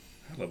 Awesome.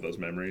 I love those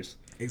memories.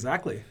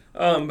 Exactly.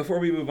 Before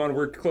we move on,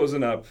 we're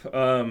closing up.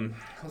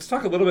 Let's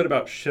talk a little bit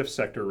about Shift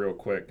Sector real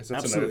quick, because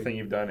that's Absolutely. another thing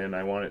you've done, and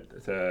I want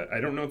it to. I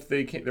don't know if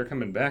they're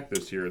coming back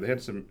this year. They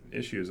had some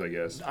issues, I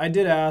guess. I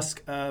did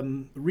ask.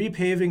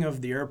 Repaving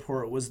of the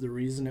airport was the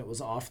reason it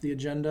was off the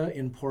agenda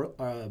in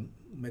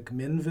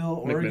McMinnville,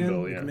 Oregon.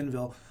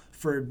 McMinnville.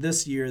 For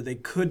this year, they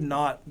could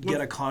not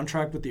get a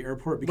contract with the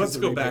airport because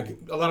Let's go back.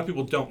 A lot of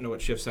people don't know what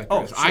Shift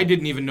Sector is. Sure. I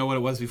didn't even know what it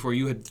was before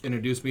you had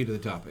introduced me to the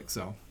topic.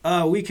 So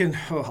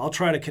I'll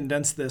try to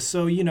condense this.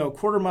 So,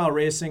 quarter mile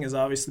racing has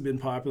obviously been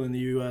popular in the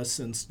U.S.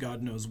 since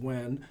God knows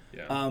when.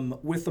 Yeah.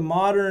 With the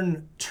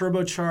modern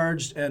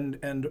turbocharged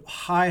and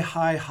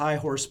high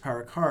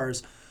horsepower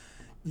cars,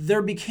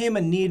 there became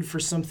a need for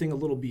something a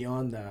little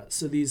beyond that.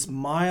 So these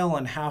mile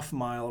and half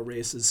mile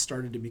races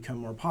started to become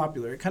more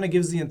popular. It kind of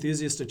gives the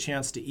enthusiast a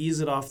chance to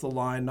ease it off the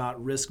line,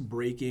 not risk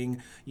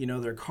breaking,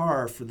 their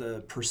car for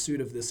the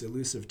pursuit of this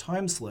elusive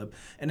time slip.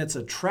 And it's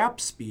a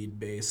trap speed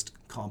based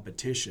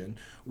competition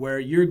where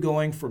you're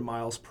going for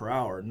miles per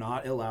hour,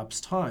 not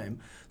elapsed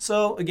time.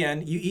 So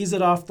again, you ease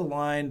it off the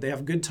line. They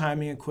have good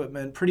timing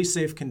equipment, pretty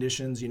safe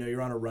conditions.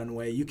 You're on a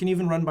runway. You can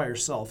even run by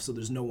yourself, so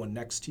there's no one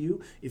next to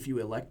you if you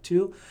elect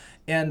to.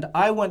 And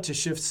I went to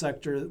Shift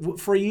Sector.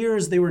 For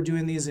years, they were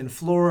doing these in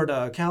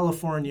Florida,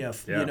 California,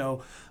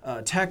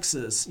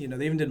 Texas.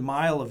 They even did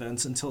mile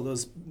events until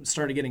those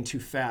started getting too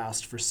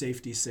fast for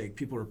safety's sake.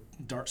 People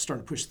are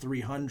starting to push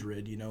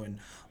 300, in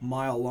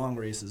mile-long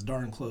races,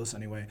 darn close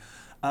anyway.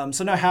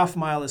 So now half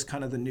mile is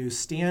kind of the new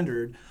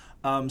standard.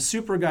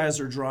 Super guys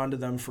are drawn to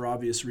them for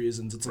obvious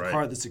reasons. It's a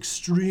car that's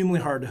extremely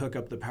hard to hook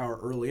up the power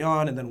early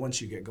on, and then once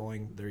you get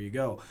going, there you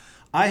go.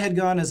 I had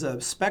gone as a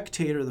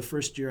spectator the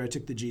first year. I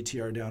took the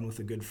GTR down with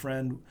a good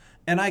friend,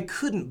 and I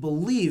couldn't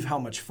believe how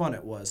much fun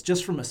it was,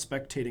 just from a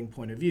spectating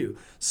point of view.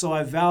 So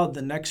I vowed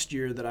the next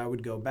year that I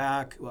would go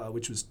back,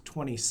 which was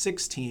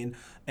 2016,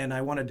 and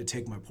I wanted to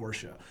take my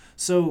Porsche.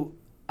 So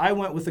I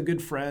went with a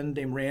good friend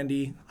named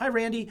Randy. Hi,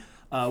 Randy.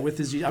 With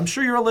his, I'm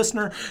sure you're a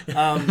listener.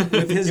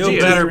 With his you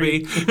better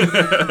be.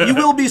 You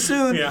will be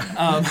soon.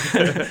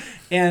 Yeah.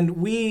 And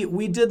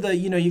we did the,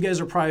 you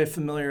guys are probably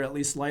familiar, at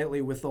least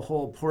lightly, with the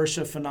whole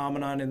Porsche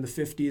phenomenon in the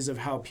 50s of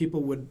how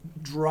people would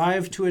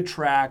drive to a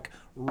track,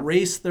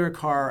 race their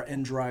car,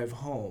 and drive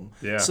home.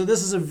 Yeah. So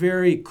this is a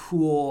very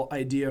cool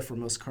idea for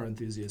most car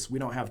enthusiasts. We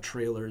don't have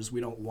trailers. We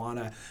don't want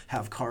to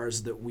have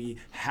cars that we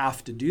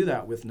have to do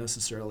that with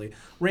necessarily.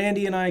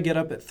 Randy and I get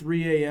up at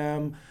 3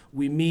 a.m.,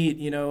 we meet,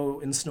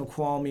 in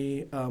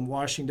Snoqualmie,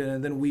 Washington,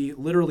 and then we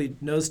literally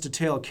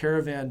nose-to-tail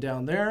caravan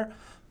down there.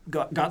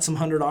 Got some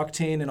 100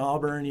 octane in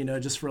Auburn,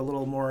 just for a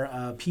little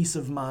more peace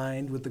of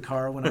mind with the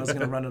car when I was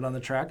going to run it on the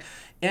track.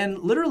 And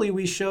literally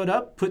we showed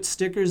up, put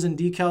stickers and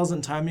decals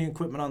and timing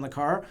equipment on the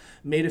car,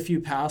 made a few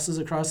passes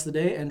across the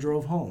day, and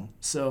drove home.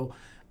 So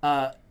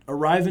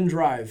arrive and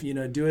drive,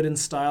 do it in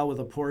style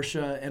with a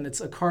Porsche, and it's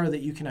a car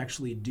that you can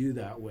actually do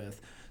that with.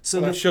 So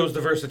That shows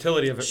the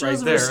versatility of it right shows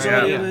the there.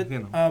 versatility Yeah, of it. you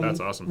know. That's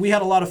awesome. We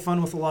had a lot of fun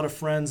with a lot of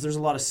friends. There's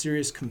a lot of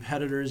serious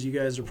competitors. You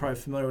guys are probably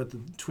familiar with the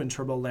twin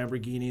turbo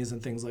Lamborghinis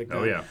and things like that.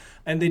 Oh, yeah.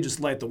 And they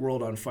just light the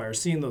world on fire.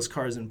 Seeing those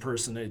cars in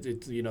person,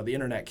 the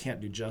internet can't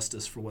do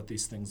justice for what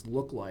these things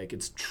look like.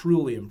 It's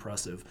truly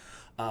impressive.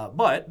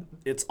 But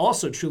it's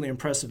also truly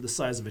impressive the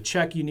size of a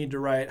check you need to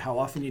write, how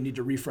often you need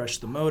to refresh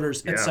the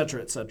motors, et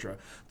cetera, et cetera.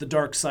 The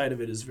dark side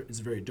of it is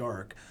very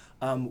dark.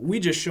 We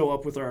just show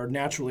up with our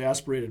naturally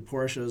aspirated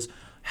Porsches,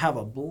 have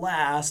a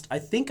blast. I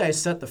think I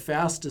set the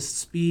fastest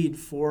speed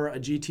for a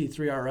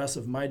GT3 RS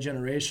of my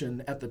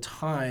generation at the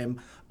time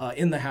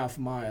in the half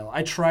mile.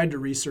 I tried to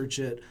research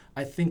it.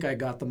 I think I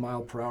got the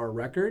mile per hour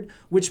record,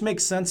 which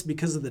makes sense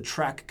because of the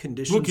track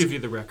conditions. We'll give you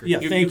the record. Yeah,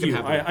 thank can you.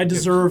 have it. I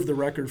deserve the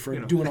record for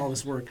doing all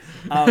this work.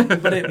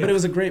 But it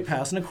was a great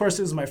pass. And of course,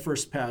 it was my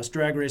first pass.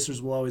 Drag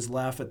racers will always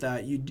laugh at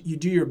that. You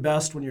do your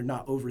best when you're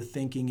not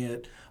overthinking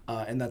it.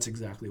 And that's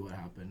exactly what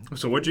happened.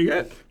 So what'd you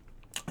get?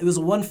 It was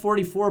a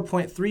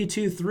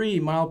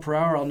 144.323 mile per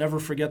hour. I'll never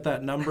forget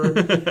that number.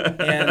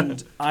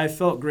 And I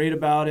felt great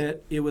about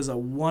it. It was a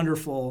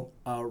wonderful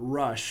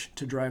rush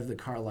to drive the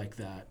car like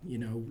that. You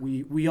know,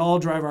 we all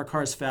drive our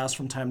cars fast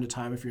from time to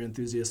time if you're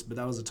enthusiasts, but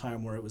that was a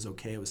time where it was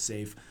okay, it was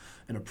safe,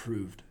 and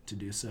approved to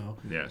do so.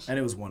 Yes. And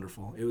it was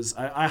wonderful. It was.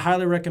 I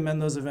highly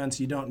recommend those events.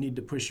 You don't need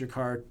to push your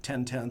car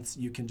 10 tenths.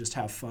 You can just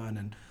have fun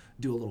and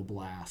do a little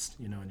blast,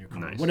 in your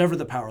car, Nice. whatever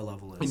the power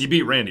level is. And you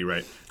beat Randy,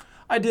 right?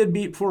 I did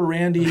beat poor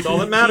Randy. That's all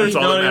that matters.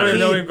 That's all that matters. You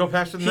don't even go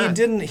faster than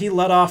that. He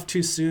let off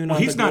too soon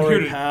on He's the not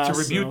glory here pass, to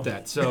rebuke so-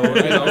 that, so we're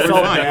felt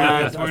fine. bad. We're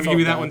I going to felt give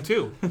you that bad. one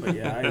too. But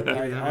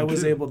yeah, I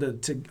was able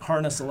to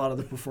harness a lot of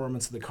the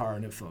performance of the car,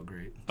 and it felt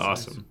great. So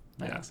Awesome.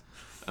 thanks.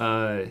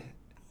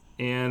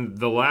 And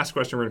the last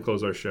question we're going to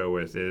close our show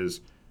with is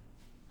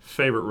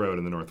favorite road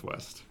in the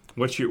Northwest.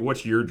 What's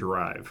your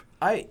drive?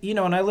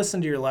 And I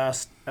listened to your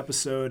last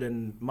episode,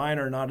 and mine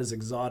are not as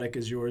exotic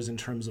as yours in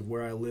terms of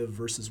where I live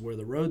versus where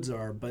the roads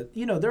are. But,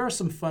 there are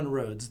some fun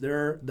roads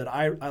there that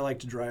I like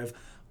to drive.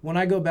 When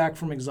I go back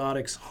from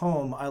exotics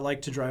home, I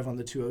like to drive on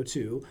the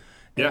 202.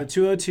 And Yeah. the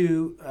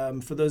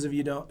 202, for those of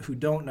you who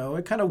don't know,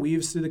 it kind of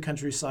weaves through the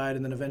countryside,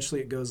 and then eventually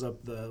it goes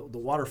up the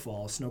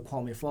waterfall,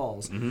 Snoqualmie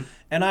Falls. Mm-hmm.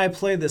 And I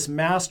play this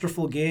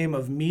masterful game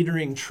of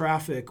metering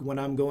traffic when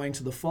I'm going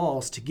to the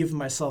falls to give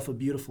myself a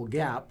beautiful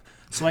gap,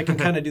 so I can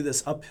kind of do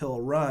this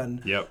uphill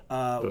run. Yep.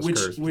 Those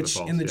curves to the Which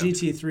falls, in the yeah.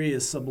 GT3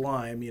 is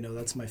sublime.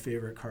 That's my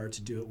favorite car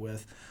to do it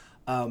with.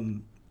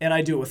 And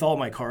I do it with all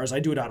my cars. I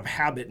do it out of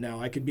habit now.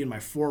 I could be in my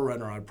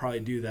 4Runner. I'd probably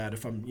do that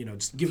if I'm,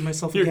 just giving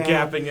myself a You're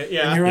gap. gapping it, And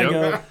yeah. here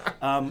Yep.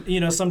 I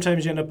go.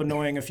 Sometimes you end up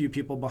annoying a few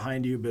people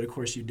behind you, but of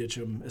course you ditch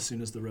them as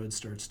soon as the road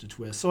starts to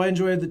twist. So I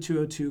enjoyed the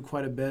 202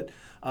 quite a bit.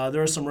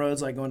 There are some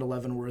roads like going to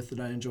Leavenworth that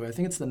I enjoy. I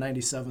think it's the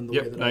 97 the way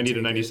that 90 I to take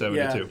it. 97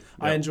 yeah, too.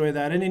 I Yep. enjoy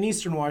that. And in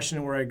Eastern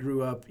Washington where I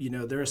grew up,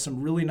 there are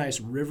some really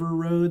nice river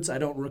roads. I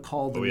don't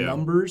recall the Oh, yeah.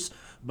 numbers,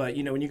 but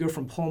when you go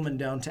from Pullman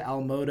down to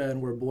Almota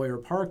and where Boyer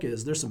Park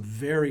is, there's some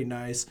very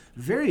nice,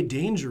 very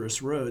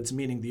dangerous roads,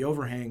 meaning the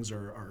overhangs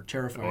are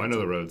terrifying. Oh, I know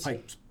the roads.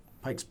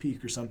 Pikes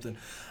Peak or something.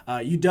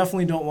 You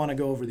definitely don't want to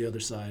go over the other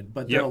side,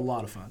 but they're Yep. a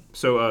lot of fun.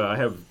 So I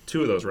have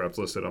two of those routes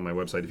listed on my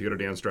website. If you go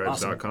to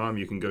dansdrives.com,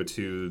 you can go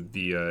to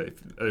the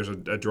there's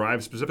a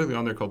drive specifically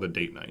on there called the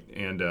Date Night,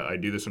 and I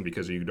do this one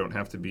because you don't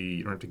have to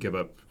give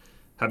up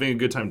having a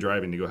good time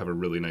driving to go have a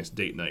really nice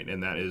date night,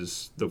 and that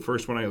is the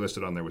first one I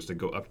listed on there was to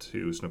go up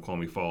to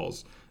Snoqualmie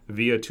Falls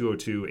via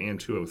 202 and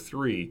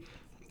 203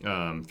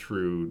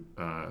 through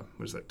what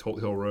is that, Tolt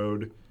Hill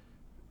Road.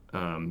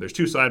 There's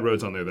two side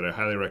roads on there that I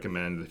highly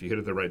recommend. If you hit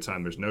it at the right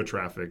time, there's no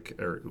traffic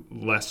or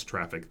less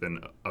traffic than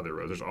other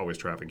roads. There's always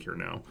traffic here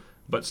now.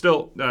 But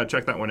still,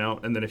 check that one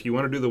out. And then if you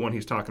want to do the one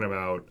he's talking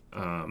about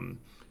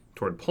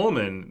toward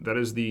Pullman, that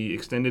is the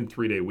extended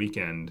 3-day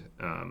weekend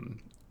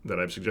that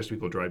I've suggested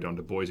people drive down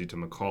to Boise to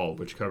McCall,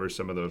 which covers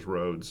some of those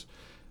roads.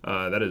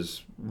 That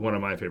is one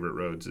of my favorite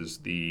roads is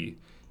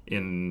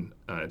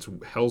it's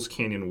Hell's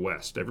Canyon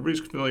West. Everybody's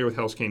familiar with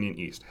Hell's Canyon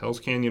East. Hell's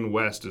Canyon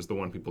West is the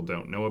one people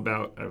don't know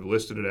about. I've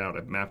listed it out.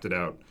 I've mapped it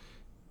out.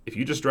 If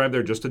you just drive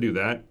there just to do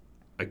that,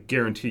 I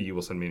guarantee you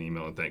will send me an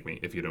email and thank me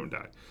if you don't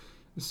die.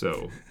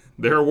 So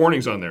there are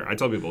warnings on there. I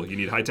tell people you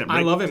need high temp.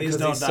 I love him Please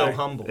because he's don't so die.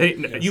 humble. Hey,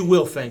 no, You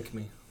will thank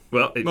me.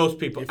 Well, Most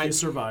people. If you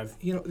survive.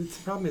 The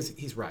problem is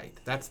he's right.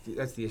 That's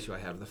the issue I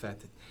have. The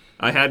fact that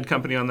I had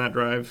company on that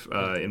drive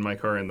in my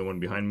car and the one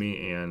behind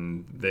me,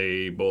 and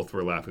they both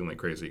were laughing like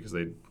crazy because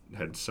they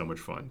had so much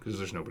fun because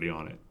there's nobody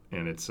on it.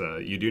 And it's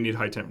you do need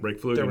high temp brake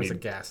fluid. there was a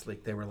gas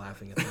leak, they were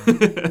laughing at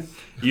that.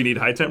 You need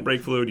high temp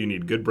brake fluid. You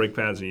need good brake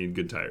pads. And you need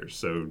good tires.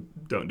 So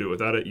don't do it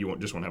without it. You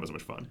won't have as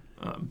much fun.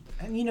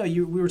 And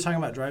we were talking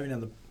about driving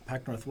in the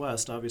Pac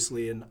Northwest,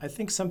 obviously, and I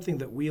think something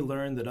that we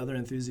learned that other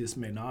enthusiasts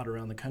may not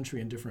around the country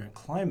in different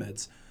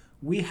climates,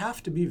 we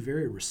have to be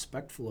very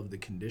respectful of the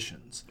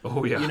conditions.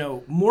 Oh, yeah.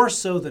 More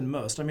so than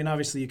most. I mean,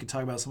 obviously, you could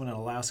talk about someone in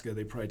Alaska,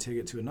 they probably take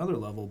it to another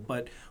level,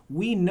 but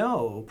we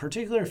know,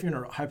 particularly if you're in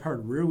a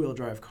high-powered rear-wheel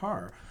drive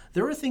car,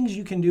 there are things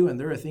you can do and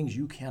there are things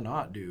you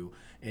cannot do,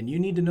 and you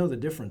need to know the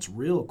difference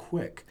real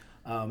quick.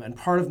 And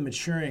part of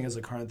maturing as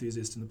a car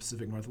enthusiast in the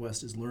Pacific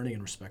Northwest is learning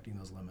and respecting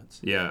those limits.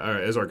 Yeah,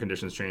 as our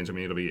conditions change, I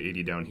mean, it'll be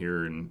 80 down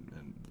here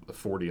and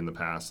 40 in the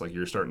past. Like,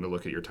 you're starting to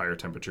look at your tire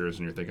temperatures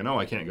and you're thinking, oh,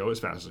 I can't go as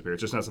fast as up here.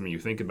 It's just not something you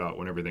think about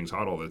when everything's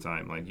hot all the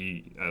time. Like,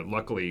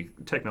 luckily,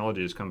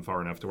 technology has come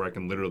far enough to where I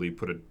can literally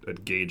put a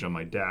gauge on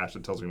my dash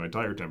that tells me my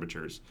tire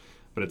temperatures.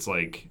 But it's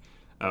like,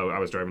 I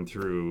was driving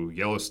through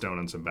Yellowstone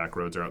on some back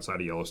roads or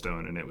outside of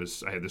Yellowstone, and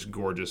I had this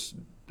gorgeous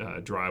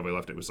drive. I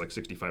left it was like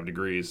 65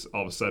 degrees.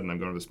 All of a sudden, I'm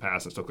going to this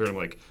pass, and it's so clear. I'm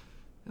like,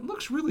 it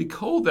looks really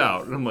cold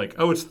out. And I'm like,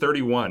 oh, it's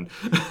 31.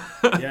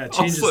 Yeah, it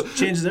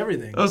changes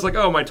everything. I was like,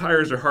 oh, my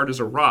tires are hard as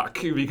a rock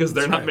because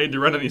they're not made to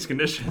run in these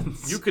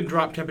conditions. You can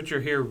drop temperature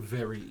here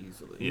very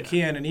easily. You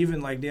can, and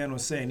even like Dan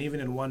was saying, even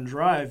in one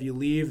drive, you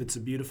leave, it's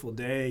a beautiful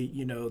day,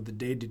 the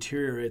day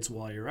deteriorates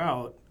while you're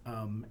out,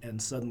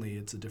 and suddenly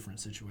it's a different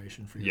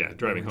situation for you. Yeah,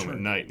 driving home at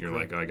night, you're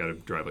like, oh, I got to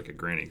drive like a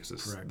granny because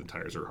the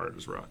tires are hard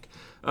as rock.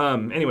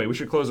 Anyway, we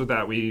should close with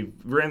that. We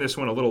ran this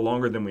one a little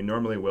longer than we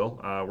normally will.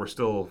 We're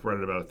still right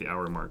at about the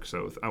hour mark,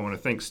 so I want to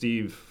thank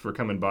Steve for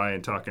coming by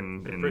and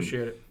talking. And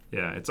appreciate it.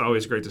 Yeah, it's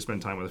always great to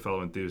spend time with a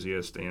fellow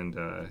enthusiast, and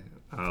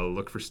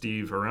look for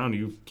Steve around.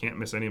 You can't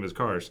miss any of his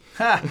cars.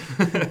 Thank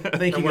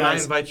you, and when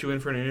guys. I invite you in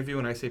for an interview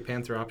and I say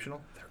pants are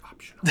optional, they're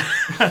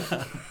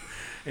optional.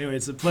 Anyway,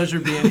 it's a pleasure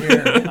being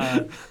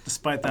here.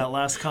 Despite that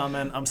last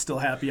comment, I'm still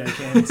happy I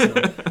came. So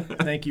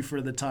thank you for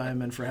the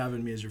time and for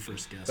having me as your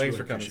first guest. Thanks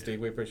for coming,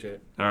 Steve. We appreciate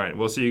it. All right,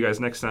 we'll see you guys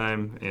next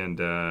time, and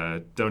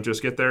don't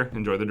just get there.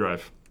 Enjoy the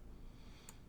drive.